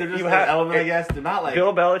Gronk. They're you just have- like Element, I guess. They're not like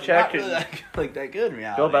Bill Belichick. they're not really that good in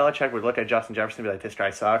reality. Bill Belichick would look at Justin Jefferson and be like, "This guy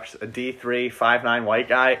sucks." A D3, 5'9" white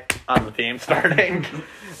guy on the team starting.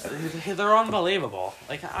 They're unbelievable.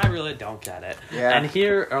 Like, I really don't get it. Yeah. And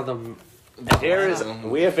here are the... Here is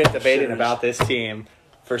we have been debating about this team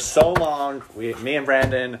for so long. Me and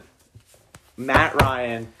Brandon, Matt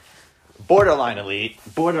Ryan, borderline elite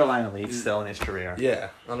still in his career. Yeah,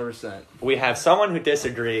 100%. We have someone who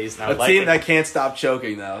disagrees. And I A would like team to- that can't stop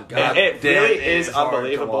choking, though. God it damn, really it is hard to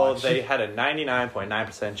unbelievable. watch. They had a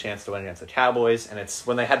 99.9% chance to win against the Cowboys, and it's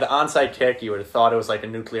when they had the onside kick, you would have thought it was like a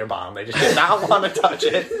nuclear bomb. They just did not want to touch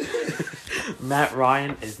it. Matt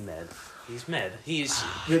Ryan is mid. He's mid. He's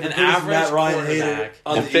You're the an biggest average Matt Ryan hater quarterback.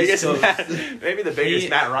 on The the East biggest, Coast. maybe the biggest He-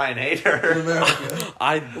 Matt Ryan in hater. America.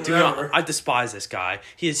 I despise this guy.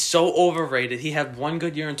 He is so overrated. He had one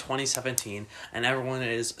good year in 2017, and everyone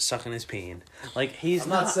is sucking his peen. Like, he's I'm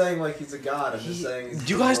not saying like he's a god. I'm just saying. He's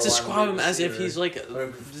You guys a describe him as if receiver. he's like Or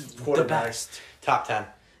the quarterback. best. Top 10.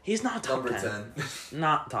 He's not top Number 10. 10.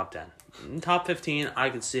 Not top 10. Top 15, I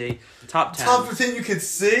could see. Top 10. Top 15 you could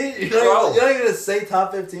see? You're Bro. not even going to say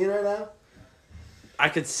top 15 right now? I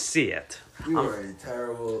could see it. You are a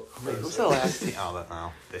terrible Who's the last team? Oh,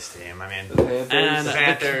 no. This team. I mean, The Panthers. And the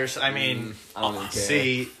Panthers. I mean, I don't even care.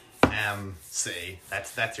 C.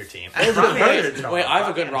 That's your team. Panthers Robbie hurt. Anderson's going Wait, I have a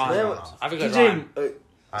off. good Robbie rhyme. Anderson's I have a good DJ rhyme.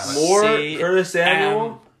 off. Moore, C- Curtis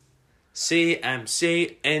Samuel.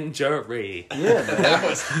 CMC injury. Yeah, man.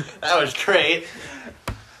 That was great.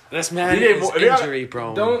 This man DJ is Moore- if you're- injury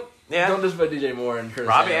prone. Yeah. Just put DJ Moore and Curtis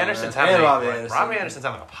Robbie Samuel, Anderson's man. having And a, Robbie Anderson. Robbie Anderson's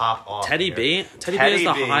having a pop off. Teddy here. B. Teddy B Teddy is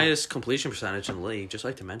the B. highest completion percentage in the league. Just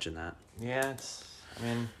like to mention that. Yeah, I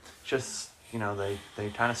mean, just they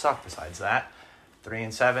kind of suck. Besides that,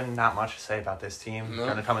 3-7. Not much to say about this team. No.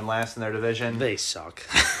 Going to come in last in their division. They suck.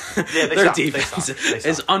 Yeah, they Their suck. They defense suck. They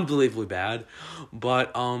is suck. unbelievably bad,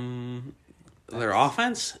 but their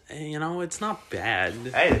offense, it's not bad.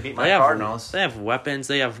 Hey, they beat my They have Cardinals. They have weapons.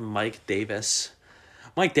 They have Mike Davis.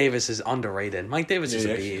 Mike Davis is underrated. Mike Davis is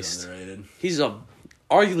Dude, a actually beast. underrated. He's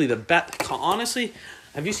arguably the best. Honestly,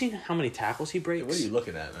 have you seen how many tackles he breaks? What are you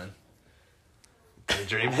looking at, man?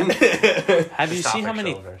 Daydreaming. Have you Stop seen how it,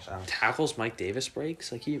 many shoulders, so. tackles Mike Davis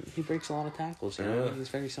breaks? Like he breaks a lot of tackles. Yeah. He's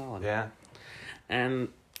very solid. Yeah. And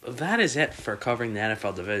that is it for covering the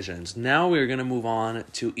NFL divisions. Now we're going to move on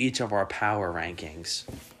to each of our power rankings.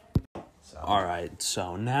 So. All right,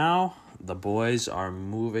 so now the boys are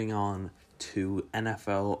moving on to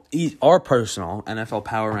our personal NFL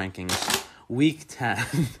power rankings, Week 10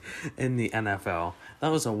 in the NFL. That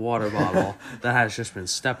was a water bottle that has just been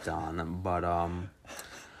stepped on, but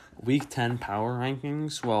Week 10 power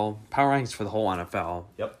rankings, well, power rankings for the whole NFL.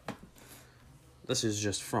 Yep. This is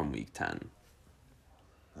just from Week 10.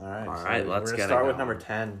 All right. All right, let's we're get it gonna start with going. number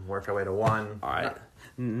 10. Work our way to 1. All right,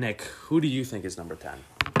 Nick, who do you think is number 10?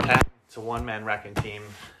 10. It's a one-man wrecking team.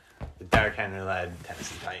 The Derrick Henry-led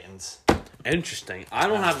Tennessee Titans. Interesting. I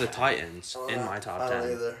don't have the Titans in my top I don't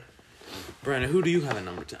 10. either. Brandon, who do you have at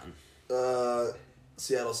number 10?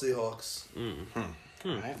 Seattle Seahawks.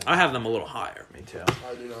 I have them a little higher, Me too.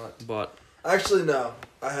 I do not. but Actually, no.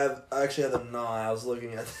 I actually have them 9. I was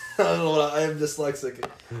looking at. I don't know what I am dyslexic.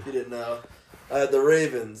 If you didn't know. I had the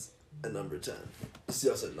Ravens at number 10. The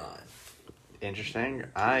Seahawks at 9. Interesting.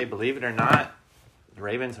 I believe it or not, the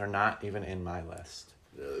Ravens are not even in my list.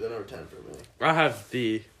 Yeah, they're number 10 for me. I have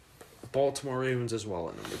the Baltimore Ravens as well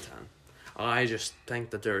at number 10. I just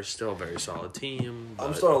think that they're still a very solid team. I'm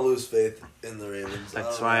but starting to lose faith in the Ravens.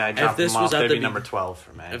 That's don't why know. I dropped this them was off. at They'd the be be- number 12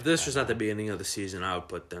 for me. If this was at the beginning of the season, I would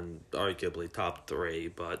put them arguably top 3,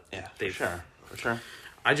 but Yeah, for they've- sure. For sure.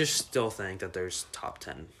 I just still think that there's top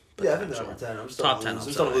 10. Yeah, I think they're potential. number 10. I'm Top starting 10, to lose. I'm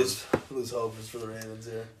I'm starting to sorry. lose hope for the Ravens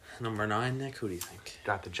here. Number 9, Nick, who do you think?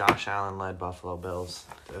 Got the Josh Allen-led Buffalo Bills.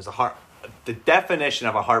 There's the definition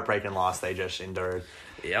of a heartbreaking loss they just endured.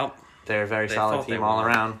 Yep. They're a very They solid thought they team all were.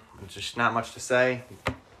 around. There's just not much to say,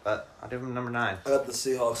 but I'll give them number 9. I got the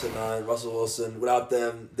Seahawks at 9. Russell Wilson. Without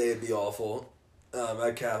them, they'd be awful.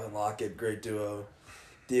 Metcalf and Lockett, great duo.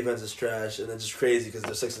 Defense is trash, and it's just crazy because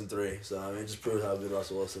they're 6-3. So I mean, it just proves how good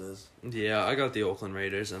Russell Wilson is. Yeah, I got the Oakland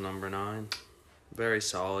Raiders at number 9. Very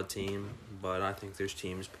solid team, but I think there's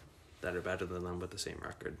teams that are better than them with the same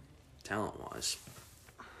record. talent-wise.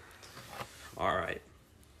 All right.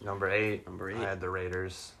 Number 8. Number 8. I had the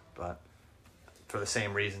Raiders, but for the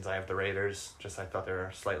same reasons I have the Raiders. Just I thought they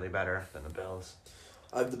were slightly better than the Bills.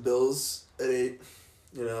 I have the Bills at 8.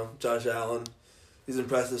 You know, Josh Allen. He's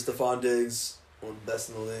impressive. Stephon Diggs, one of the best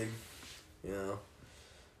in the league. You know,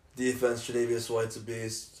 defense, Tre'Davious White's a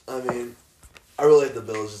beast. I mean, I really like the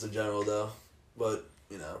Bills just in general, though. But,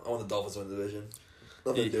 you know, I want the Dolphins to win the division.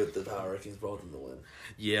 Nothing to do with the power rankings, but I want them to win.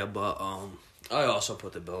 Yeah, but I also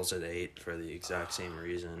put the Bills at 8 for the exact same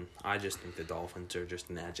reason. I just think the Dolphins are just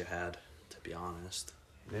an edge ahead, to be honest.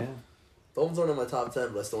 Yeah. Dolphins aren't in my top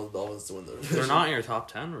 10, but I still want the Dolphins to win the division. They're not in your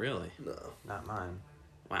top 10, really? No. Not mine.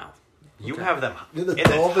 Wow. You Okay. have them You're the in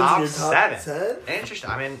Dolphins the top in your top 7. 10? Interesting.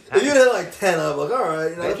 I mean, If you hit like 10, I'm like, all right.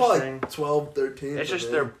 You know, they're probably like Interesting. 12, 13. it's for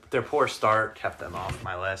just me. their poor start kept them off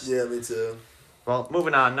my list. Yeah, me too. Well,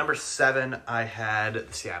 moving on. Number 7, I had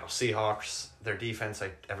the Seattle Seahawks. Their defense,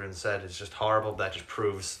 like everyone said, is just horrible. That just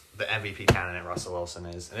proves the MVP candidate Russell Wilson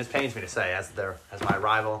is. And it pains me to say, as my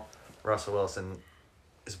rival, Russell Wilson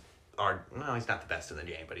he's not the best in the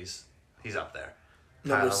game, but he's up there.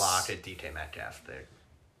 Number Tyler Lockett, DK Metcalf, they're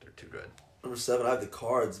too good. Number 7, I have the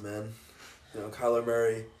Cards, man. You know, Kyler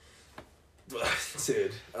Murray.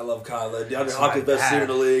 Dude, I love Kyler. DeAndre That's Hopkins, my best receiver in bad.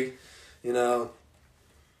 the league. You know,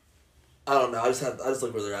 I don't know. I just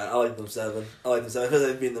look where they're at. I like them 7. I like them 7. I feel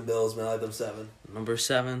like beating the Bills, man. I like them 7. Number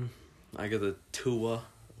 7, I got the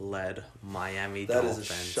Tua-led Miami That is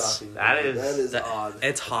Dolphins. a shocking. That number. is- that is odd.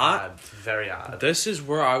 It's hot. Odd, very odd. This is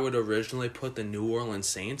where I would originally put the New Orleans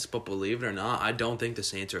Saints, but believe it or not, I don't think the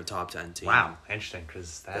Saints are a top 10 team. Wow, interesting,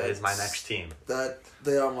 because that is my That's- next team. That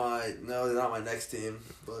they are my they're not my next team,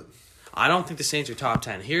 but I don't think the Saints are top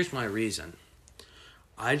 10. Here's my reason.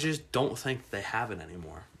 I just don't think they have it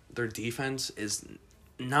anymore. Their defense is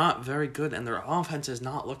not very good, and their offense is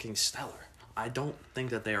not looking stellar. I don't think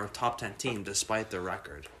that they are a top 10 team, despite their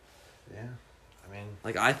record. Yeah, I mean,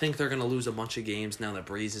 Like, I think they're going to lose a bunch of games now that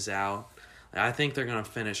Breeze is out. Like, I think they're going to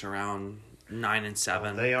finish around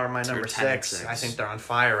 9-7. they are my or number 10-6. 6. I think they're on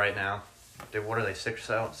fire right now. What are they,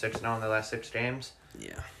 6-0 in their last 6 games? Yeah.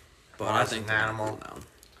 But Well, I that's think an they're gonna animal. cool down.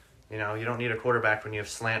 You know, you don't need a quarterback when you have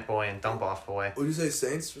slant boy and dump off boy. would you say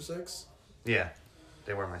Saints for 6? Yeah,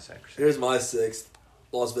 they were my 6. Here's my 6th.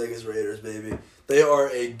 Las Vegas Raiders, baby. They are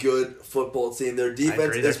a good football team. Their defense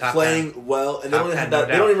agree, they're is top playing well, and they Top don't 10, have no that.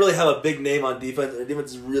 They doubt. don't even really have a big name on defense. Their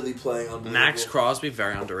defense is really playing unbelievable. Max Crosby,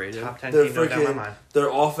 very underrated. Top 10 They're team, no doubt in my freaking. mind.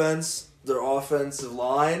 Their offensive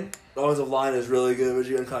line. The offensive line is really good.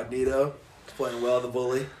 Reggie Incognito is playing well. The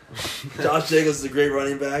bully. Josh Jacobs is a great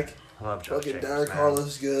running back. I love Josh Fucking Jacobs, Derek man. Carlos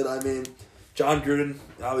is good. I mean, John Gruden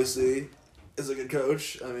obviously is a good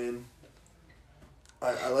coach. I mean,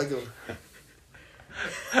 I like him.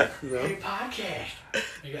 You know? podcast.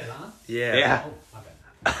 You guys on? Yeah. Oh, my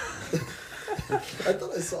bad. I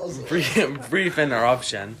thought I saw something. Brief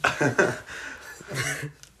interruption.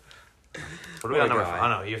 What do we got What a number guy. 5?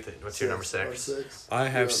 Oh, no, you have to. What's your number 6? I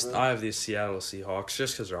have Yeah, man. I have the Seattle Seahawks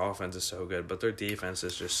just because their offense is so good, but their defense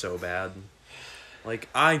is just so bad. Like,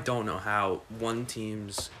 I don't know how one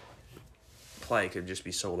team's play could just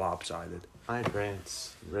be so lopsided. I agree.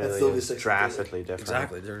 It's That'd still really be is 6-3. drastically different.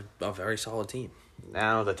 Exactly, they're a very solid team.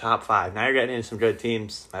 Now the top 5. Now you're getting into some good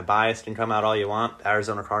teams. My bias can come out all you want.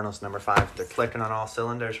 Arizona Cardinals, number 5. They're clicking on all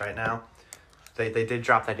cylinders right now. They did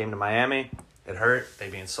drop that game to Miami. It hurt.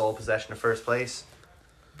 They'd be in sole possession of first place.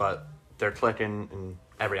 But they're clicking in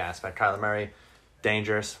every aspect. Kyler Murray,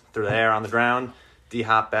 dangerous through the air, on the ground.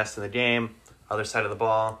 D-Hop, best in the game. Other side of the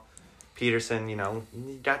ball. Peterson, you know,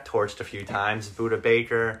 got torched a few times. Buda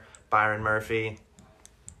Baker, Byron Murphy.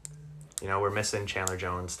 You know, we're missing Chandler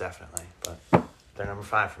Jones, definitely. But they're number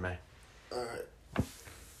 5 for me. All right.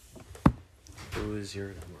 Who is your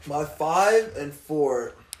number? My 5 and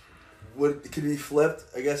 4 could be flipped,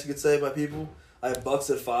 I guess you could say, by people. I have Bucks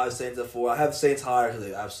at 5, Saints at 4. I have Saints higher because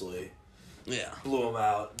they absolutely Yeah. blew them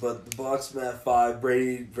out. But the Bucks, man, at 5.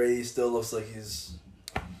 Brady still looks like he's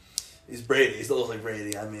Brady. He still looks like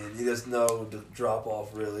Brady. I mean, he does no drop off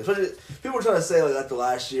really. Especially people were trying to say like after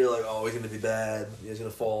last year, like, oh, he's gonna be bad. He's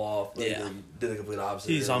gonna fall off. But Yeah. he did the complete opposite.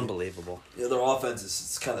 He's really. unbelievable. Yeah, their offense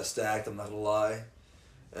is kind of stacked. I'm not gonna lie.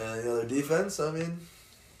 And their defense, I mean,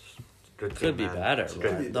 Good Could be man. better. It's a but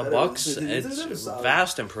good, be The better. Bucks, It's it's a solid-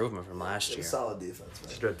 vast improvement from last it's a year. solid defense,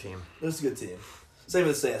 it's a man. good team. It's a good team. Same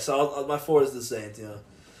with the Saints. So my 4 is the Saints. You know,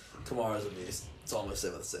 Kamara's a beast. That's all I'm gonna say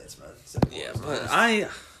about the Saints, man. Yeah, but I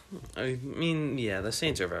mean, yeah, the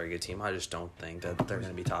Saints are a very good team. I just don't think that they're going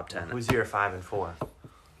to be top 10. Who's your 5 and 4?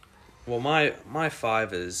 Well, my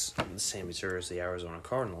 5 is the same as yours, the Arizona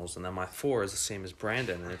Cardinals, and then my 4 is the same as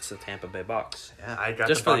Brandon, and it's the Tampa Bay Bucks. Yeah, I got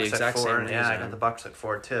Just the for the Bucks exact at 4. same Yeah, I reason. got the Bucks at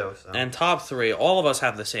 4 too. So. And top 3, all of us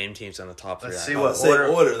have the same teams in the top 3. Let's see I what Same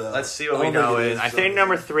order, though. Let's see what I we don't go think it in. is, I so- think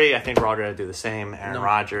number 3. I think we're all gonna do the same. Aaron No.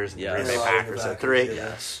 Rodgers, and the Yes. Green Bay Yeah, Packers the at 3. Packers,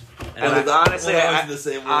 Yes. And Well, I- honestly, we're always I, in the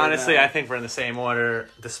same order honestly, now. I think we're in the same order.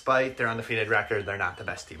 Despite their undefeated record, they're not the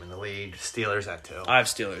best team in the league. Steelers at 2. I have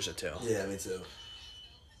Steelers at 2. Yeah, me too.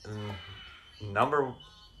 Number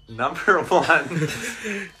 1.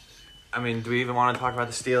 I mean, do we even want to talk about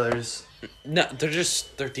the Steelers? No,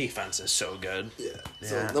 their defense is so good. Yeah.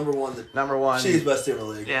 So Yeah. number 1, the Number 1. Chiefs best team in the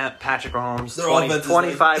league. Yeah, Patrick Mahomes. Their offense is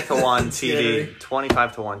 25 to 1 scary. TD.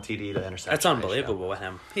 25 to 1 TD to interception. That's unbelievable with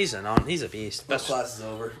him. He's a beast. My Best, class is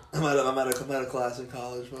over. I'm at a class in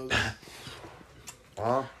college, folks.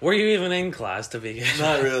 Well, were you even in class to begin?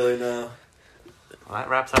 Not really, no. that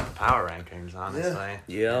wraps up the power rankings, honestly.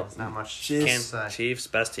 Yep. There's not much Chiefs. to say. Chiefs,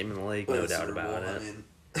 best team in the league, no Win the doubt Super about Bowl. it. I mean,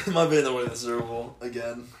 it might be in the winning the Super Bowl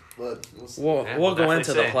again, but we'll see. We'll Yeah, we'll we'll go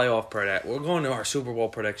into the definitely see. playoff predict. We're going to our Super Bowl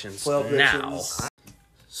predictions Playoff now. predictions.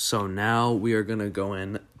 So now we are gonna go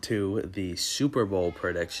into the Super Bowl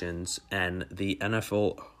predictions and the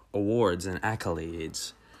NFL awards and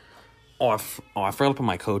accolades. I forgot to put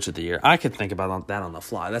my coach of the year. I could think about that on the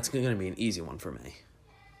fly. That's gonna be an easy one for me.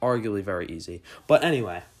 Arguably very easy. But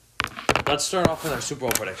anyway, let's start off with our Super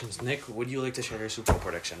Bowl predictions. Nick, would you like to share your Super Bowl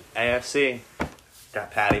prediction? AFC.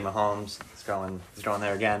 Got Patty Mahomes. He's going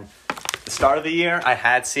there again. The start of the year, I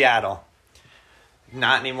had Seattle.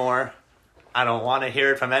 Not anymore. I don't want to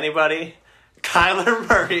hear it from anybody. Kyler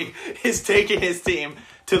Murray is taking his team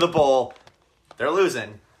to the bowl. They're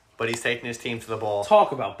losing, but he's taking his team to the bowl.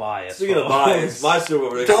 Talk about bias. Speaking of bias, my Super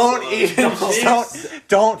Bowl prediction. Don't even.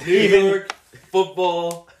 Don't New even. York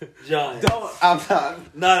Football Giants. I'm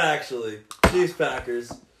not. Not actually. Chiefs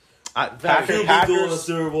Packers. Packers. Two big duel in the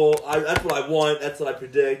Super Bowl. That's what I want. That's what I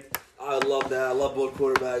predict. I love that. I love both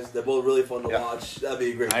quarterbacks. They're both really fun to Yep. watch. That'd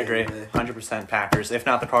be a great I game agree. to me. 100% Packers. If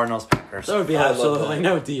not the Cardinals, Packers. There would be I love absolutely that.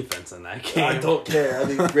 no defense in that game. I don't care.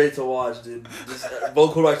 That'd be great to watch, dude. Just,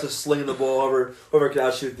 both quarterbacks just slinging the ball. Whoever can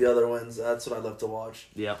outshoot the other wins. That's what I love to watch.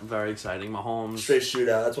 Yep, very exciting. Mahomes. Straight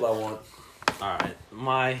shootout. That's what I want. All right,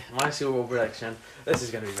 my Super Bowl prediction. This is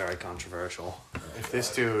going to be very controversial. If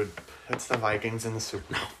this dude puts the Vikings in the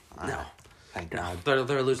Super Bowl. No, Thank no, God.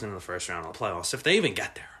 they're losing in the first round of the playoffs if they even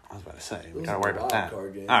get there. I was about to say, we This gotta is worry a about wild that.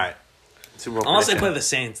 card game. All right. Super Bowl Unless they prediction. play the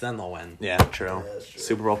Saints, then they'll win. Yeah, true. Yeah, that's true.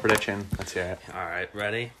 Super Bowl prediction. Let's hear it. All right,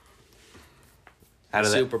 ready? Out of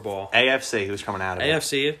Super Bowl. the AFC, who's coming out of it?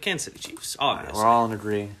 AFC, Kansas City Chiefs, obviously. We're all in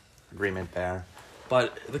agreement there.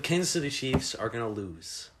 But the Kansas City Chiefs are going to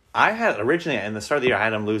lose. I had originally in the start of the year, I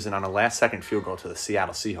had them losing on a last-second field goal to the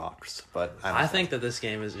Seattle Seahawks, but I think that this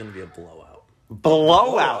game is going to be a blowout.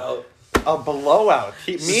 blowout. A blowout.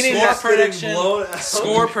 Meaning Score that prediction. blown out.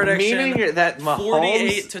 Score prediction. meaning that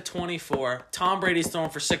Mahomes. 48-24. Tom Brady's throwing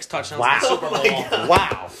for 6 touchdowns Wow. in the Super Bowl.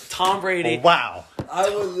 Wow. Tom Brady. Wow. I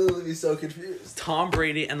would literally be so confused. Tom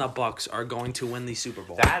Brady and the Bucks are going to win the Super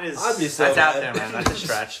Bowl. That is I'd be so that's out mad. there, man. That's a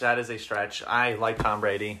stretch. That is a stretch. I like Tom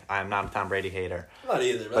Brady. I'm not a Tom Brady hater, Not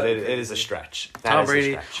either. but it is a stretch. That Tom is a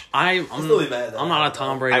Brady. stretch. I'm still be mad at that. I'm not a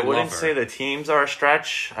Tom Brady I wouldn't lover. say the teams are a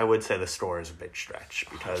stretch. I would say the score is a big stretch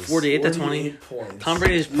because 48-20. 48 points. Tom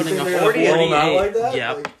Brady's You putting think up they're gonna blow them out 48. like that?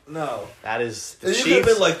 Yep. Like, no. that is the You could have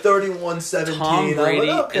Chiefs. been like 31-17. Tom I'm Brady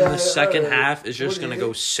like, okay, in the second all right. half is just What going do to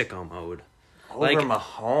you go sicko mode. over like-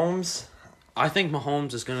 Mahomes. I think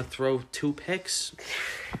Mahomes is going to throw 2 picks.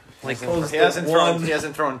 Like, Supposed He hasn't to thrown. one- He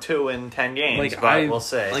hasn't thrown 2 in 10 games. like but we'll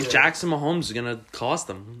see. Like Jackson Mahomes is going to cost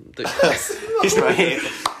them. He's going to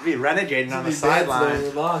be renegading on the Be dancing over sideline.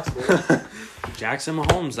 the box, boy. Jackson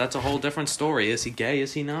Mahomes, that's a whole different story. Is he gay?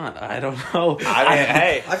 Is he not? I don't know. I mean,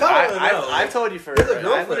 hey, I kinda wanna know. I've told you for. He's a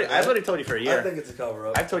girlfriend, I've man. already told you for a I year. think it's a cover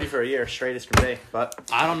up. I've told you for a year, straight as can be. But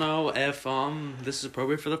I don't know if this is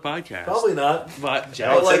appropriate for the podcast. Probably not. But it's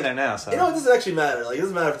Jack, like- in there now. So You know, it doesn't actually matter. Like, it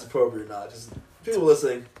doesn't matter if it's appropriate or not. Just people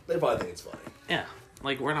listening, they probably think it's funny. yeah,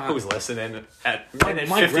 like we're not. who's listening at My- minute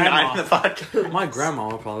my 59 grandma. in the podcast? My grandma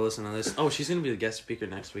will probably listen to this. Oh, she's gonna be the guest speaker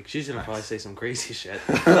next week. She's gonna probably say some crazy shit.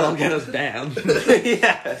 That'll get us banned.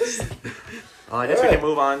 Yes. Well, I guess we Alright. can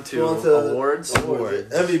move on to Go on to awards.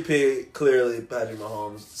 MVP, clearly, Patrick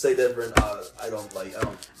Mahomes. Say different. I don't.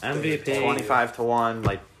 MVP. 25 to 1,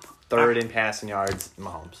 like third in passing yards,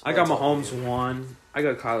 Mahomes. I got Mahomes 1, I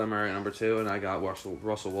got Kyler Murray at number 2, and I got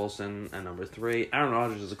Russell Wilson at number 3. Aaron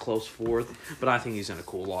Rodgers is a close 4th, but I think he's going to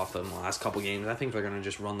cool off in the last couple games. I think they're going to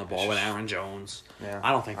just run the ball with Aaron Jones. Yeah.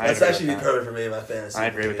 I don't think That's agree actually with that. perfect for me in my fantasy. I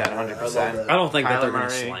agree with that I love 100%. that. I don't think that they're Kyler going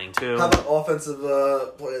to Murray, sling. too. How about offensive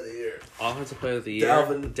player of the year? Offensive player of the year,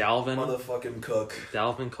 Dalvin Dalvin Cook.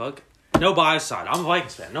 Dalvin Cook. No bias side. I'm a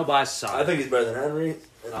Vikings fan. No bias side. I think he's better than Henry,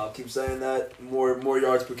 and I'll keep saying that. More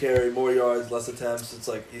yards per carry, more yards, less attempts. It's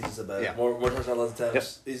like he's just a better. Yeah. More touchdowns, less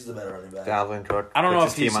attempts. He's just a better running back. Dalvin Cook. I don't know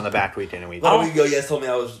puts if his he's- team on the back week in a week. About a week ago, you guys told me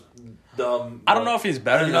I was dumb. I don't know if he's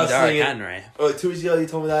better than I was Derrick saying it- Henry. Oh, 2 weeks ago, you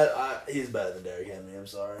told me that. He's better than Derrick Henry. I'm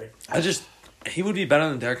sorry. He would be better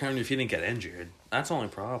than Derrick Henry if he didn't get injured. That's the only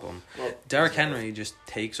problem. Well, Derrick Henry just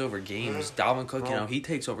takes over games. Dalvin Cook, he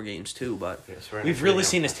takes over games too, but Yes, we're in we've really agreement.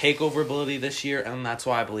 seen his takeover ability this year, and that's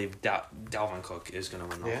why I believe Dalvin Cook is going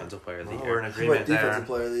to win Yeah. Offensive Player of the Well, Year. we're in How about agreement defensive there.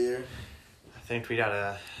 player of the year? I think we got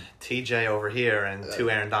a TJ over here and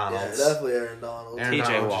 2 Aaron Yeah, Donalds. definitely Aaron Donald. Aaron TJ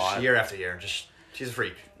Donald, just Watt. year after year, she's a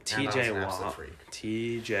freak. Aaron Donald's TJ an absolute Watt. freak.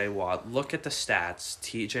 TJ Watt. Look at the stats.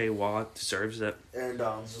 TJ Watt deserves it. Aaron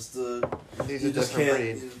Donald's just He's you a just different can't.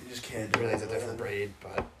 breed. You just can't do Really, it. it's a different breed,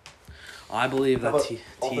 but I believe How that about TJ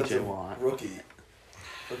offensive Watt. Rookie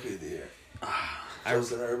of the year. I,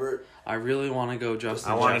 Justin Herbert. I really want to go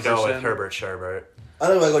Justin I want to Jefferson. go with Herbert Sherbert. I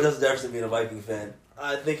don't know if I go Justin Jefferson being a Viking fan.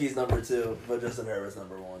 I think he's number 2, but Justin Herbert's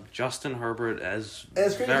number 1. Justin Herbert as And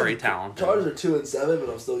it's crazy very because talented. Chargers are 2-7,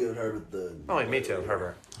 but I'm still giving Herbert the. Oh, me too,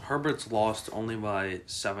 Herbert. Herbert's lost only by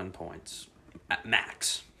 7 points. At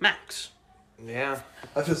max. Max. Yeah.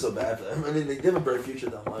 I feel so bad for them. I mean, they have a bright future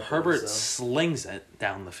though. Herbert slings it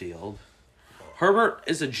down the field. Herbert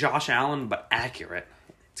is a Josh Allen, but accurate.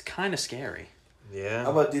 It's kind of scary. Yeah.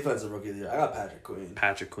 How about defensive rookie of the year? I got Patrick Queen.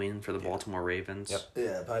 Patrick Queen for the Baltimore Ravens. Yep.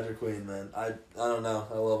 Yeah, Patrick Queen, man. I don't know.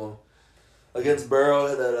 I love him. Against Burrow,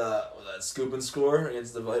 that scoop and score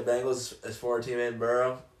against the Bengals as for our teammate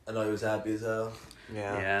Burrow. I know he was happy as hell.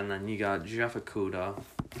 Yeah. Yeah, and then you got Jeff Okuda,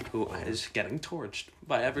 who is getting torched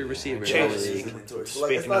by every receiver. in the Chase- league.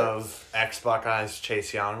 Speaking of ex-Buckeyes,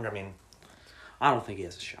 Chase Young, I mean, I don't think he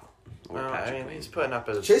has a shot. Or Patrick Queen. he's putting up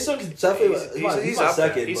his... Chase Young is definitely he's my up there.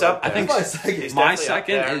 second. He's but- up there. I think he's my second. He's My definitely up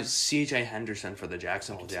second there. is C.J. Henderson for the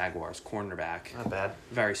Jacksonville Jaguars, cornerback. Not bad.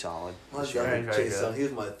 Very solid. Mine's Very, got very Chase good. Young. He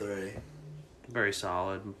was my 3. Very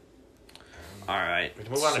solid. All right. We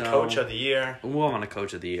can move on to Coach of the Year. Move on to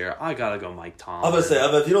Coach of the Year. I gotta go Mike Tomlin. I'm gonna say,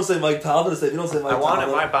 if you don't say Mike Tomlin, I'm gonna say if you don't say Mike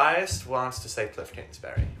Tomlin. My bias wants to say Cliff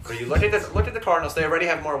Kingsbury. But you look at the Cardinals, they already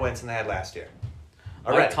have more wins than they had last year.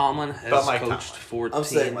 Mike Already. Tomlin has But Mike coached Tomlin. 14. I'm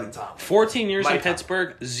saying Mike Tomlin. 14 years Mike in Tomlin.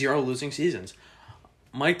 Pittsburgh, 0 losing seasons.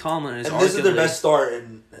 Mike Tomlin is And this is their arguably- best start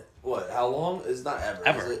in what? How long? It's not ever.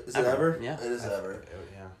 Ever. Is it Ever. ever? Yeah. It is ever.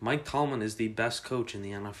 Yeah. Mike Tomlin is the best coach in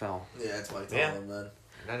the NFL. Yeah, it's Mike Yeah. Tomlin, man.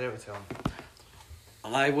 I do it to him.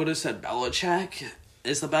 I would have said Belichick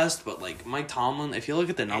is the best, but like Mike Tomlin, if you look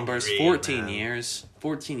at the numbers, Reid, 14 man. years,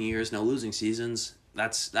 no losing seasons.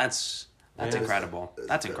 That's Yeah. incredible. It's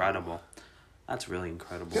That's incredible. incredible. That's really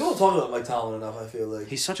incredible. People don't talk about Mike Tomlin enough. I feel like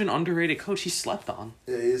He's such an underrated coach. He's slept on.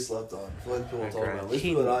 yeah, he is slept on. I feel like people don't talk about him. At least He-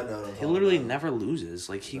 people that I know don't He talk literally about him. never loses.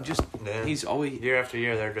 Like he just, Yeah. he's always Year after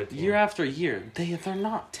year, they're a good. Team. year after year. They're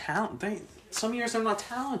not talent. Some years they're not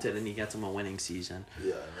talented, and he gets them a winning season.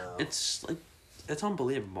 Yeah, I know. It's like, it's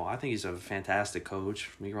unbelievable. I think he's a fantastic coach.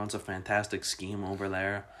 He runs a fantastic scheme over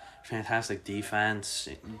there. Fantastic defense,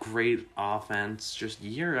 great offense, just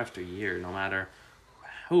year after year, no matter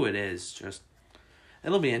who it is. Just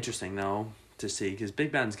it'll be interesting though to see because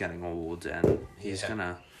Big Ben's getting old and he's Yeah.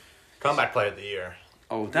 gonna. Comeback Player of the Year.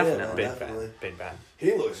 Oh, man, definitely. Big definitely. Ben. Big Ben.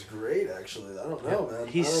 He looks great, actually. I don't know, man.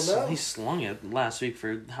 I He don't know. slung it last week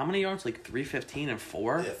for how many yards? Like 315 and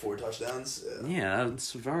 4. Yeah, 4 touchdowns. Yeah. Yeah,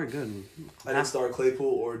 that's very good. I didn't start Claypool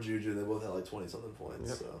or Juju. They both had like 20-something points.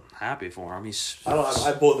 Yep. So Happy for him. He's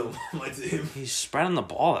I both of them on my team. He's spreading the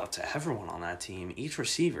ball out to everyone on that team. Each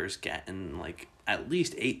receiver's getting like at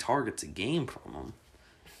least 8 targets a game from him.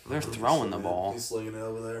 They're throwing the ball. He's slinging it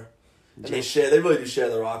over there. And James, they really do share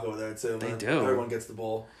the rock over there too. They Man. do. Everyone gets the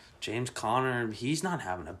ball. James Conner, he's not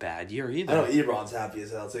having a bad year I either. know Ebron's happy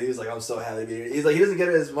as hell too. He was like, "I'm so happy to be here." He's like, he doesn't get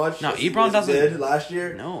it as much. No, as he Ebron doesn't- did last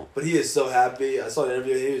year. No. But he is so happy. I saw an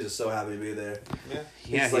interview. He was just so happy to be there. Yeah,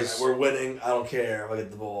 He's like, he's "We're winning. I don't care if I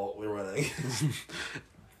get the ball. We're winning."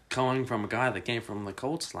 coming from a guy that came from the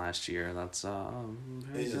Colts last year. That's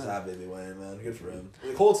very He's just good. happy to be winning, man. Good for him.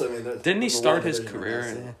 The Colts, I mean, Didn't he the start one his division career?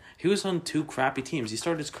 right now, so. He was on 2 crappy teams. He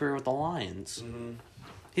started his career with the Lions. Mhm.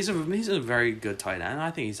 He's a very good tight end.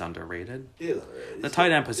 I think he's underrated. He is underrated. The He's tight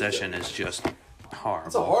good. end He's position good. is just horrible.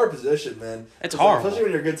 It's a hard position, man. It's Especially horrible.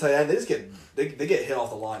 when you're a good tight end. They just get hit off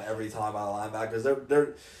the line every time by the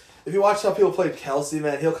linebackers. If you watch how people play Kelsey,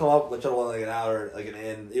 man, he'll come up like try to run like an out or like an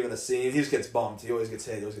in, even a seam. He just gets bumped. He always gets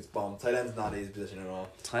hit. He always gets bumped. Tight end's not an easy position at all.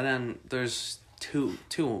 Tight end, there's two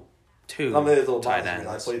I mean, there's a little tight bias, man.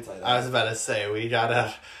 I ends. played tight end. I was about to say, we got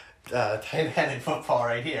a tight end in football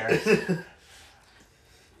right here.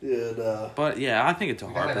 Yeah, But yeah, I think it's a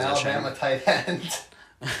We hard got an position. Alabama tight end.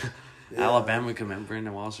 yeah. Alabama commitment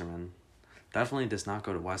Brandon Wasserman definitely does not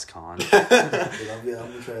go to WestCon. Dude, I'm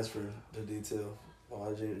gonna transfer to D2 while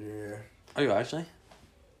my junior year. Are you actually?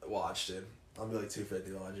 Watch, dude. I'll be like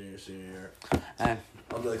 250 while my senior year. And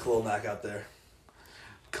I'll be like Khalil Mack out there.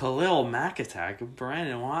 Khalil Mack attack,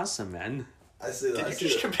 Brandon Wasserman. I see that. Did I you see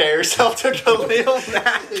just that. compare yourself to Khalil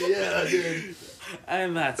Mack? Yeah, dude.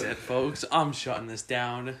 And that's it, folks. I'm shutting this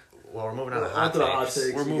down. Well, we're moving on to On hot to the hot takes.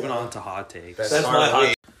 takes. We're moving Yeah. on to hot takes. Best That's part my of the hot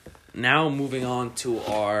week. Now moving on to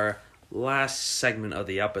our last segment of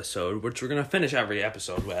the episode, which we're gonna finish every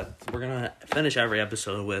episode with. We're gonna finish every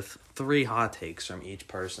episode with 3 hot takes from each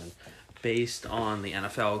person, based on the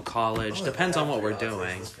NFL, college. Depends on what we're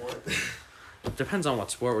doing. Depends on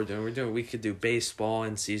what sport we're doing. We could do baseball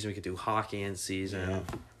in season. We could do hockey in season.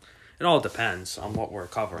 It all depends on what we're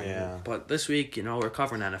covering. Yeah. But this week, we're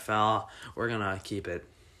covering NFL. We're gonna keep it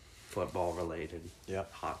football related.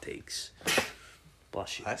 Yep. Hot takes.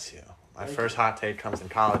 Bless you. Bless you. My first hot take comes in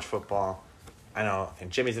college football. I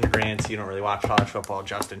think Jimmy's in agreement. You don't really watch college football.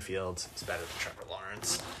 Justin Fields is better than Trevor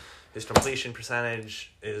Lawrence. His completion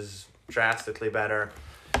percentage is drastically better.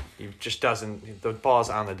 He just doesn't. The ball's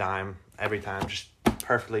on the dime every time, just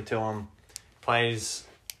perfectly to him. Plays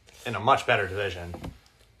in a much better division.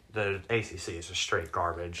 The ACC is just straight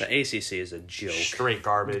garbage. The ACC is a joke. Straight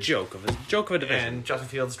garbage. Joke of a division. And Justin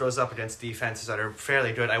Fields throws up against defenses that are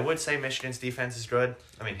fairly good. I would say Michigan's defense is good.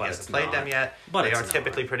 I mean, But he hasn't it's played not. them yet. But They it's are not.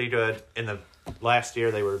 typically pretty good. In the last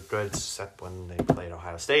year, they were good, except when they played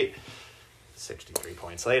Ohio State. 63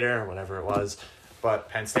 points later, whatever it was. But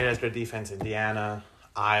Penn State has good defense. Indiana,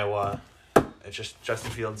 Iowa. It's just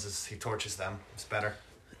Justin Fields, he torches them. It's better.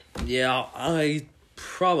 Yeah, I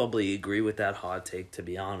probably agree with that hot take, to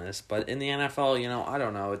be honest. But in the NFL, I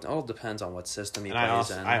don't know. It all depends on what system he And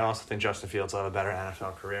plays I in. also think Justin Fields will have a better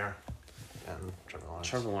NFL career than Trevor Lawrence.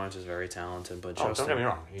 Trevor Lawrence is very talented, but Don't get me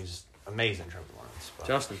wrong. He's amazing, Trevor Lawrence. But.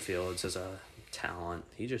 Justin Fields is a talent.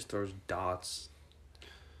 He just throws dots.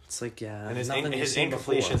 It's like, yeah, And his nothing you've his seen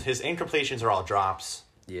before. incompletions are all drops.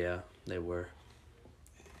 Yeah, they were.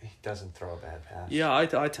 He doesn't throw a bad pass. Yeah, I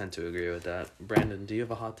tend to agree with that. Brandon, do you have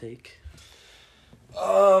a hot take?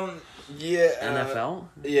 Yeah. NFL?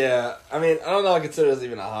 Yeah. I mean, I don't know if I consider this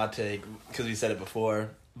even a hot take because we said it before,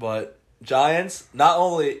 but Giants, not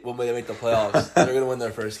only will they make the playoffs, they're going to win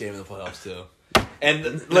their first game in the playoffs too. And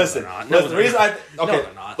listen, they're not. No, the reason they're okay,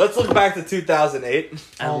 not. let's look back to 2008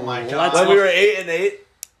 Oh And my let's God. when look- we were 8-8,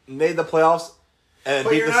 made the playoffs, and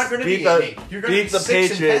But beat you're not the gonna beat be the 8-8. You're gonna beat be the 6-10.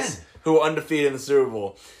 Patriots who were undefeated in the Super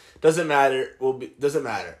Bowl. Doesn't matter. Doesn't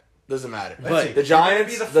matter. But The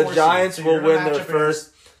Giants, the Giants so will you're gonna win match their up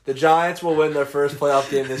first. The Giants will win their first playoff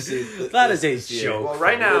game this season. That is a this year. joke. Well,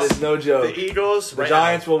 right now, It is no joke. the Eagles. The right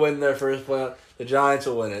Giants will win their first playoff. The Giants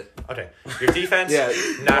will win it. Now, okay, your defense. Yeah,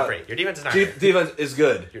 not what? great. Your defense is not great. Defense is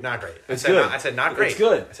good. You're not great. It's I said good. Not, I said not great. It's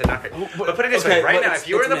good. I said not great. But put it this way: right but now, it's- if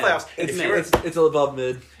you were in the it's mid. playoffs, It's if you were, it's above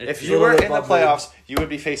mid. if It's you a were little in the above mid. playoffs, you would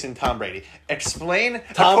be facing Tom Brady. Explain.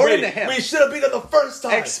 Tom according Brady. to him, We should have beat them the first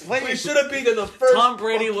time. Explain. We should have beat them the first. Tom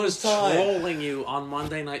Brady fucking was time. trolling you on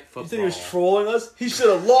Monday Night You Football. think he was trolling us? He should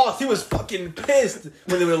have lost. He was fucking pissed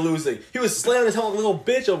when they were losing. He was slamming his helmet like a little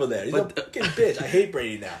bitch over there. He's But- a fucking bitch. I hate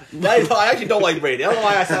Brady now. I actually don't like Brady. I don't know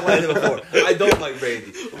why I said like that before. I don't like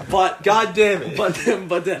Brady. But God damn it.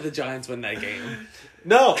 but then the Giants win that game.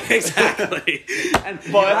 No. Exactly. And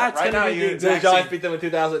But that's right gonna now be you- the The exact Giants same. beat them in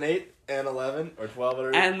 2008 and 11 or 12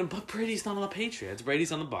 or But Brady's not on the Patriots.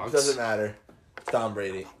 Brady's on the Bucs. doesn't matter. It's Tom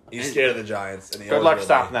Brady. He's And- scared of the Giants. And he good always luck will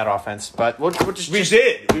stopping be. that offense. But we'll just We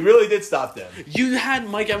did. We really did stop them. You had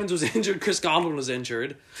Mike Evans was injured. Chris Godwin was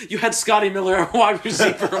injured. You had Scotty Miller at wide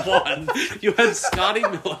receiver 1. You had Scotty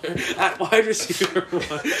Miller at wide receiver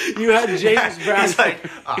 1. You had James He's Bradbury.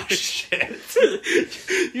 like, oh shit.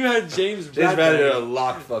 You had James James Bradbury. Bradbury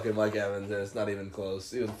locked fucking Mike Evans, and it's not even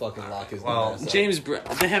close. He would fucking lock his Well, ass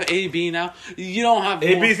up. They have AB now. You don't have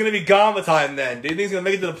AB's gonna be gone by the time then. Do you think he's gonna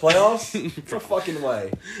make it to the playoffs? No fucking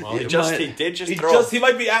way. Well, Yeah, he did just He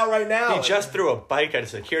might be out right now. He just threw a bike at a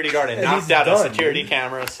security guard and And knocked he's out a done, security dude.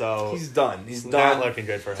 camera. So he's done. He's it's done. not looking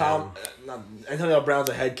good for Tom, him. Antonio Brown's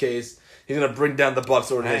a head case. He's gonna bring down the Bucks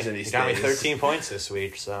Hey, organization. he if got me stays. 13 points this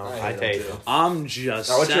week, so I hate him take too. it. I'm just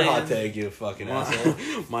Now, what's your saying. hot take, you fucking asshole?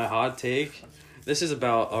 My hot take. This is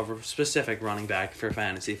about a specific running back for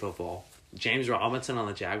fantasy football. James Robinson on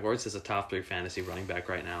the Jaguars is a top 3 fantasy running back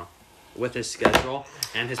right now, with his schedule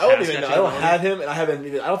and his. I don't pass even know. catching I don't ability. have him, and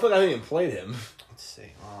I don't think I haven't even played him. Let's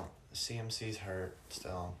see. Well, CMC's hurt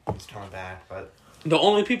still. He's coming back, but The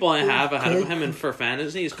only people I have ahead of him in for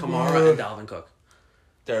fantasy is Kamara and Dalvin Cook.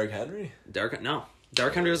 Derrick Henry. Derrick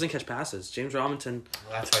Henry doesn't catch passes. James Robinson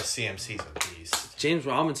that's why CMC's a beast. James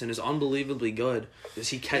Robinson is unbelievably good because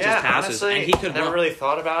he catches Yeah, passes honestly, and he could I never run. really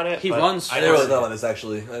thought about it. He but runs I never really thought about this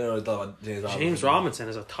actually. I never really thought about James Robinson. James Robinson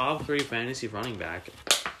is a top 3 fantasy running back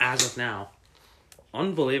as of now.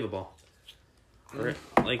 Unbelievable.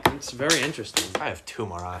 Like, it's very interesting. I have 2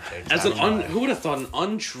 more hot takes. As who would have thought an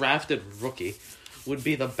undrafted rookie would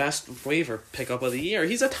be the best waiver pickup of the year?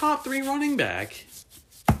 He's a top 3 running back.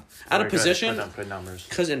 At a position, Good numbers.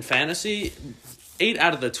 because in fantasy, 8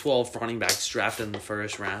 out of the 12 running backs drafted in the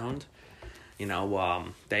first round, you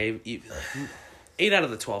know, 8 out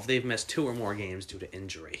of the 12, they've missed 2 or more games due to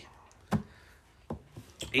injury.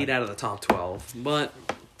 8 out of the top 12. But,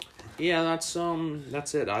 yeah, that's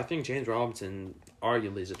it. I think James Robinson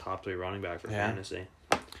arguably is a top 3 running back for fantasy.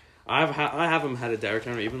 I have him ahead of Derrick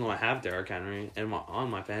Henry, even though I have Derrick Henry on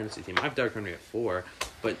my fantasy team. I have Derrick Henry at 4,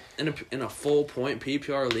 but in a full point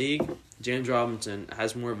PPR league, James Robinson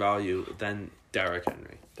has more value than Derrick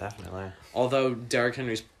Henry. Definitely. Although Derrick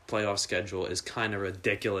Henry's playoff schedule is kind of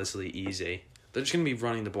ridiculously easy. They're just going to be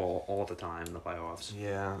running the ball all the time in the playoffs.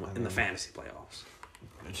 Yeah. In the fantasy playoffs.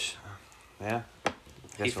 Yeah.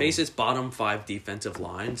 He faces bottom 5 defensive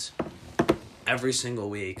lines every single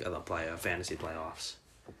week of the fantasy playoffs.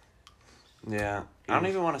 Yeah. I don't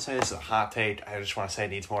even want to say this is a hot take. I just want to say it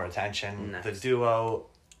needs more attention. Nice. The duo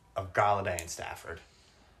of Galladay and Stafford.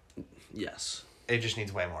 Yes. It just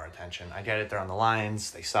needs way more attention. I get it. They're on the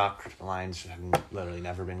Lions. They suck. The Lions have literally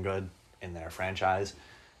never been good in their franchise.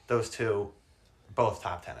 Those two, both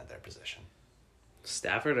top 10 at their position.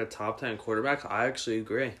 Stafford a top 10 quarterback? I actually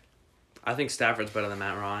agree. I think Stafford's better than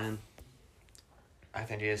Matt Ryan. I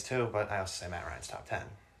think he is too, but I also say Matt Ryan's top 10.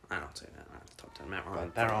 I don't say Matt Ryan's top 10. Matt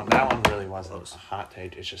Ryan. But that one really wasn't a hot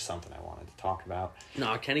take. It's just something I wanted to talk about.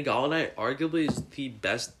 No, Kenny Galladay arguably is the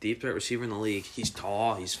best deep threat receiver in the league. He's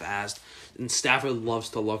tall, he's fast, and Stafford loves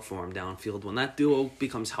to look for him downfield. When that duo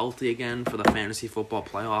becomes healthy again for the fantasy football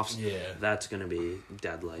playoffs, that's going to be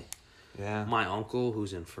deadly. Yeah. My uncle,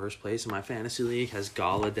 who's in first place in my fantasy league, has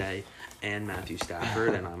Galladay and Matthew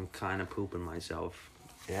Stafford, and I'm kind of pooping myself.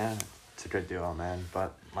 Yeah, it's a good duo, man.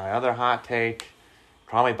 But my other hot take,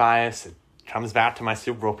 probably biased, it comes back to my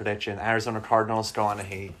Super Bowl prediction. Arizona Cardinals go on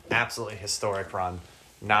a absolutely historic run,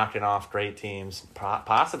 knocking off great teams,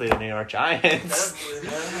 possibly the New York Giants.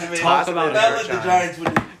 Talk about Not like the Giants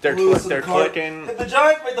would They're lose to the clicking. If the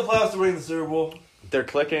Giants make the playoffs to win the Super Bowl, They're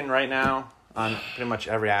clicking right now on pretty much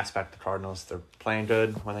every aspect of the Cardinals. They're playing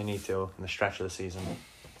good when they need to in the stretch of the season.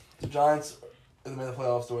 the Giants if they make the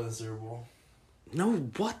playoffs to win the Super Bowl. No,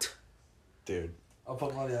 what? Dude. I'll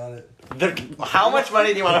put money on it. How much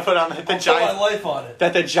money do you want to put on the I'll put my Giants? life on it.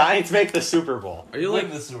 That the Giants make the Super Bowl. Are you Win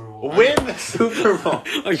like, the Super Bowl. Win the Super Bowl.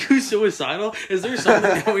 are you suicidal? Is there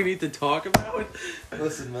something that we need to talk about?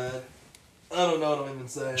 Listen, man. I don't know what I'm even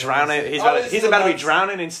saying. Drowning. He's Obviously, about to be I'm not-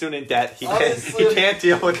 drowning in student debt. He Obviously- can't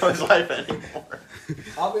deal with his life anymore.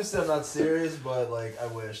 Obviously, I'm not serious, but like I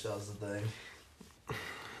wish that was the thing.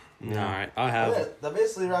 All right, I have. Yeah, that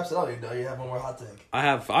basically wraps it up. You have one more hot take. I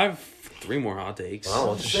have 3 more hot takes.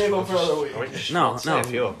 Well, Save them for another week. No, Let's no.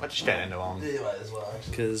 just get into them. Yeah, you might as well,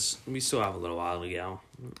 actually. Because we still have a little while to go.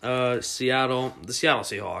 The Seattle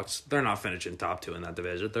Seahawks, they're not finishing top 2 in that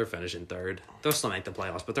division. They're finishing 3rd. They'll still make the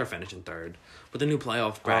playoffs, but they're finishing 3rd. With the new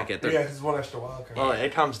playoff bracket, Yeah, they're because one extra wild card. Well,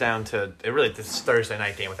 it comes down to this Thursday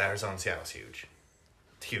night game with Arizona and Seattle is huge.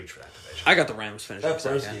 It's huge for that division. I got the Rams finishing That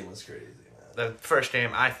first 2nd. game was crazy, man. The first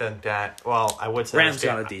game, I think that. Well, I would say Rams that's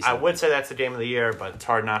got a decent. I would say that's the game of the year, but it's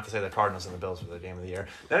hard not to say the Cardinals and the Bills were the game of the year.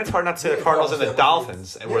 Then it's hard not to say You're the a Cardinals and the fan.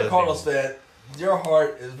 Dolphins You're were a the Cardinals game. fan. Your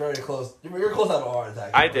heart is very close. You're close to having a heart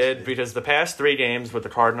attack. I did because the past 3 games with the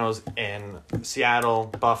Cardinals in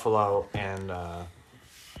Seattle, Buffalo, and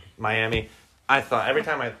Miami, I thought every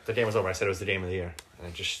time the game was over, I said it was the game of the year, and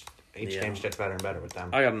it just each game gets better and better with them.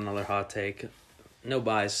 I got another hot take. No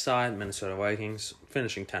bias side, Minnesota Vikings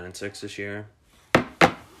finishing 10-6 this year.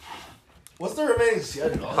 What's the remaining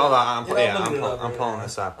schedule? Hold on, looking it up I'm right pulling now.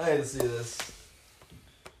 this up. I need to see this.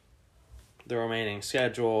 The remaining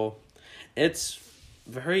schedule, it's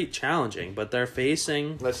very challenging, but they're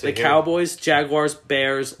facing Let's see the here. Cowboys, Jaguars,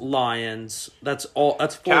 Bears, Lions. That's all.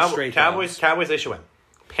 That's 4 straight. Cowboys, dubs. they should win.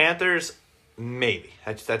 Panthers, maybe.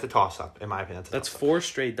 That's a toss-up, in my opinion. That's toss-up. 4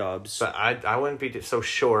 straight dubs. But I wouldn't be so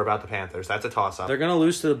sure about the Panthers. That's a toss-up. They're gonna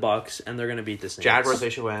lose to the Bucks, and they're gonna beat the Saints. Jaguars, they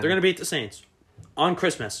should win. They're gonna beat the Saints. On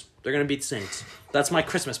Christmas, they're going to beat the Saints. That's my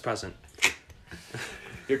Christmas present.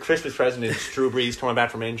 Your Christmas present is Drew Brees coming back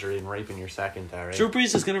from injury and raping your secondary. Drew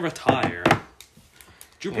Brees is going to retire.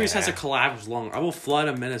 Drew Brees has a Yeah. collapsed lung. I will fly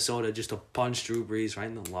to Minnesota just to punch Drew Brees right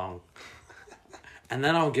in the lung. And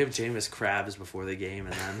then I'll give Jameis crabs before the game,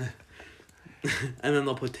 and then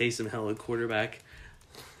they'll put Taysom Hill at quarterback.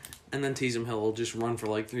 And then Taysom Hill will just run for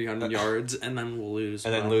like 300 yards, and then we'll lose.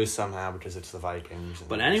 And then lose somehow because it's the Vikings.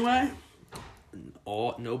 But anyway,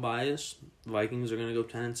 no bias. Vikings are going to go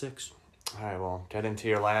 10-6. All right, well, get into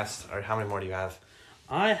your last. Or how many more do you have?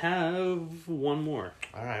 I have one more.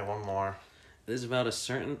 All right, one more. It is about a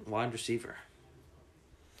certain wide receiver.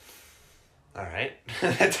 All right.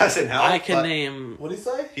 That doesn't help. I can but name... What did he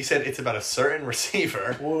say? He said it's about a certain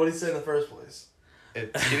receiver. Well, what did he say in the first place? He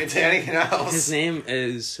didn't say anything else. His name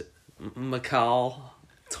is Michael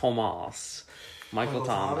Thomas. Michael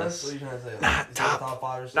Thomas. What are you trying to say? Not Is top- that top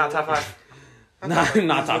 5 receiver? Not top 5. Not He's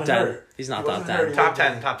top been 10. hurt. He's not He top wasn't 10. hurt. Top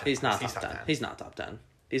 10. Top 10. He's not top 10. He's not top 10.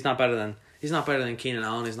 He's not better than Keenan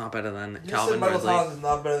Allen. He's not better than You Calvin said Michael Ridley. Thomas is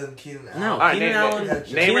not better than Keenan Allen. No, All right, Keenan Allen.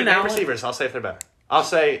 Name Allen- receivers. I'll say if they're better. I'll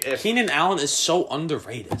say if... Keenan Allen is so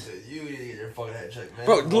underrated. Dude, you need to get your fucking head checked, man.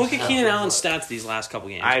 Bro, look at Keenan Allen's stats these last couple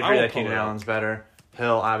games. I agree will that pull Keenan it up. Allen's better.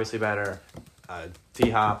 Hill, obviously better.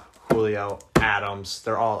 D-Hop, Julio, Adams.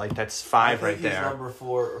 They're all, like, that's 5 right He's there. number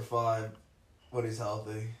 4 or 5 when he's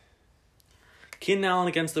healthy. Keenan Allen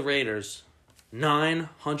against the Raiders,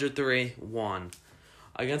 903-1.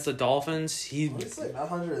 Against the Dolphins, What did he say?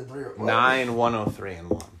 903 or what? 9, 103, and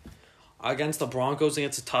 1. against the Broncos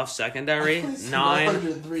against a tough secondary, He said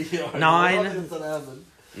 903 903 yards. nine- I don't think it's gonna happen.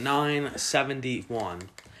 971.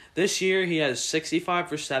 This year he has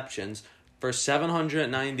 65 receptions for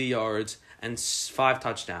 790 yards and 5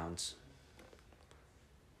 touchdowns.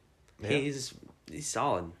 Yeah. He's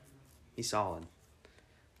solid. He's solid.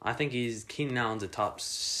 I think Keenan Allen's a top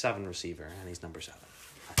 7 receiver, and he's number 7.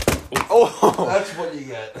 Oh! That's what you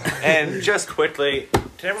get. And just quickly,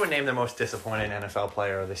 did everyone name the most disappointing NFL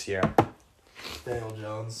player this year? Daniel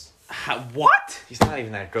Jones. What? He's not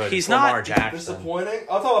even that good. He's Lamar not Jackson. Disappointing?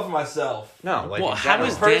 I'll talk about for myself. No, like Well, in how general.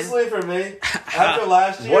 is Personally, for me, after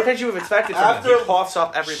last year... What could you have expected from him? After- He coughs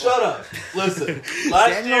up every Shut up. Listen. Last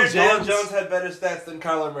Daniel year, Daniel Jones- Jones had better stats than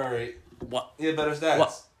Kyler Murray. What? He had better stats.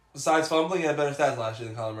 What? Besides fumbling, he had better stats last year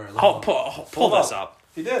than Kyler Murray. Pull this up.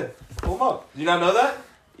 He did. Pull him up. Do you not know that?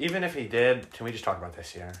 Even if he did, can we just talk about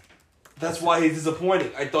this year? That's why he's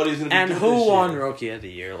disappointing. I thought he was going to be And good who this won year. Rookie of the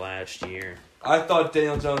Year last year? I thought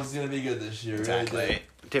Daniel Jones was going to be good this year. Really did.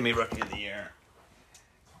 Give me Rookie of the Year.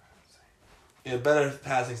 He had better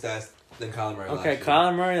passing stats than Kyler Murray Okay, last year.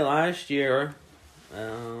 Kyler Murray last year,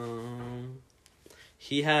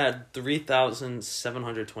 he had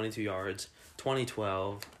 3,722 yards,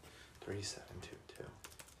 2012. 3-7-2-2.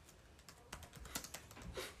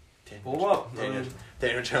 Pull him up.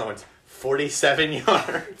 Daniel Jones, 47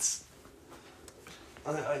 yards.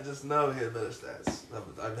 I just know he had better stats.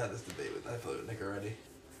 I've had this debate with Nick already.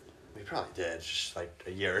 We probably did, just like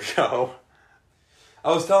a year ago. I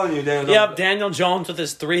was telling you, Daniel. Yep, Daniel Jones with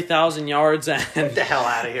his 3,000 yards Get and the hell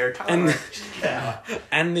out of here. And- Yeah.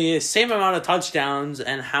 and the same amount of touchdowns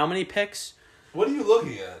and how many picks? What are you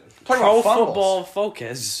looking at? Talking Pro about fumbles. Football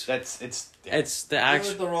Focus. It's It's the You're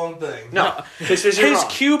actual. at the wrong thing. no. This is His wrong.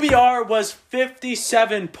 QBR was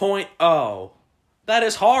 57.0. That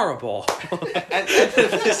is horrible. At the end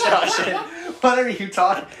of the discussion, what are you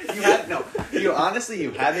talking? You honestly,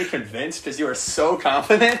 you had me convinced because you were so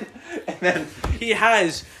confident, and then He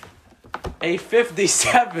has a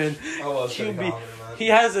 57 I was pretty QB. confident, man. He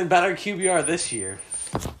has a better QBR this year.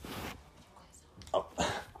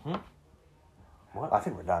 I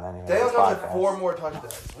think we're done anyway. Daniel This Jones had podcast. 4 more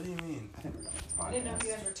touchdowns. What do you mean? I didn't know if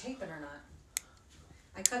you guys were taping or not.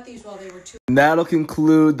 I cut these while they were too. That'll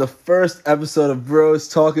conclude the first episode of Bros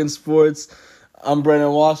Talking Sports. I'm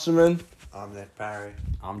Brendan Wasserman, I'm Nick Barry.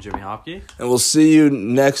 I'm Jimmy Hopkey. and we'll see you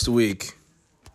next week.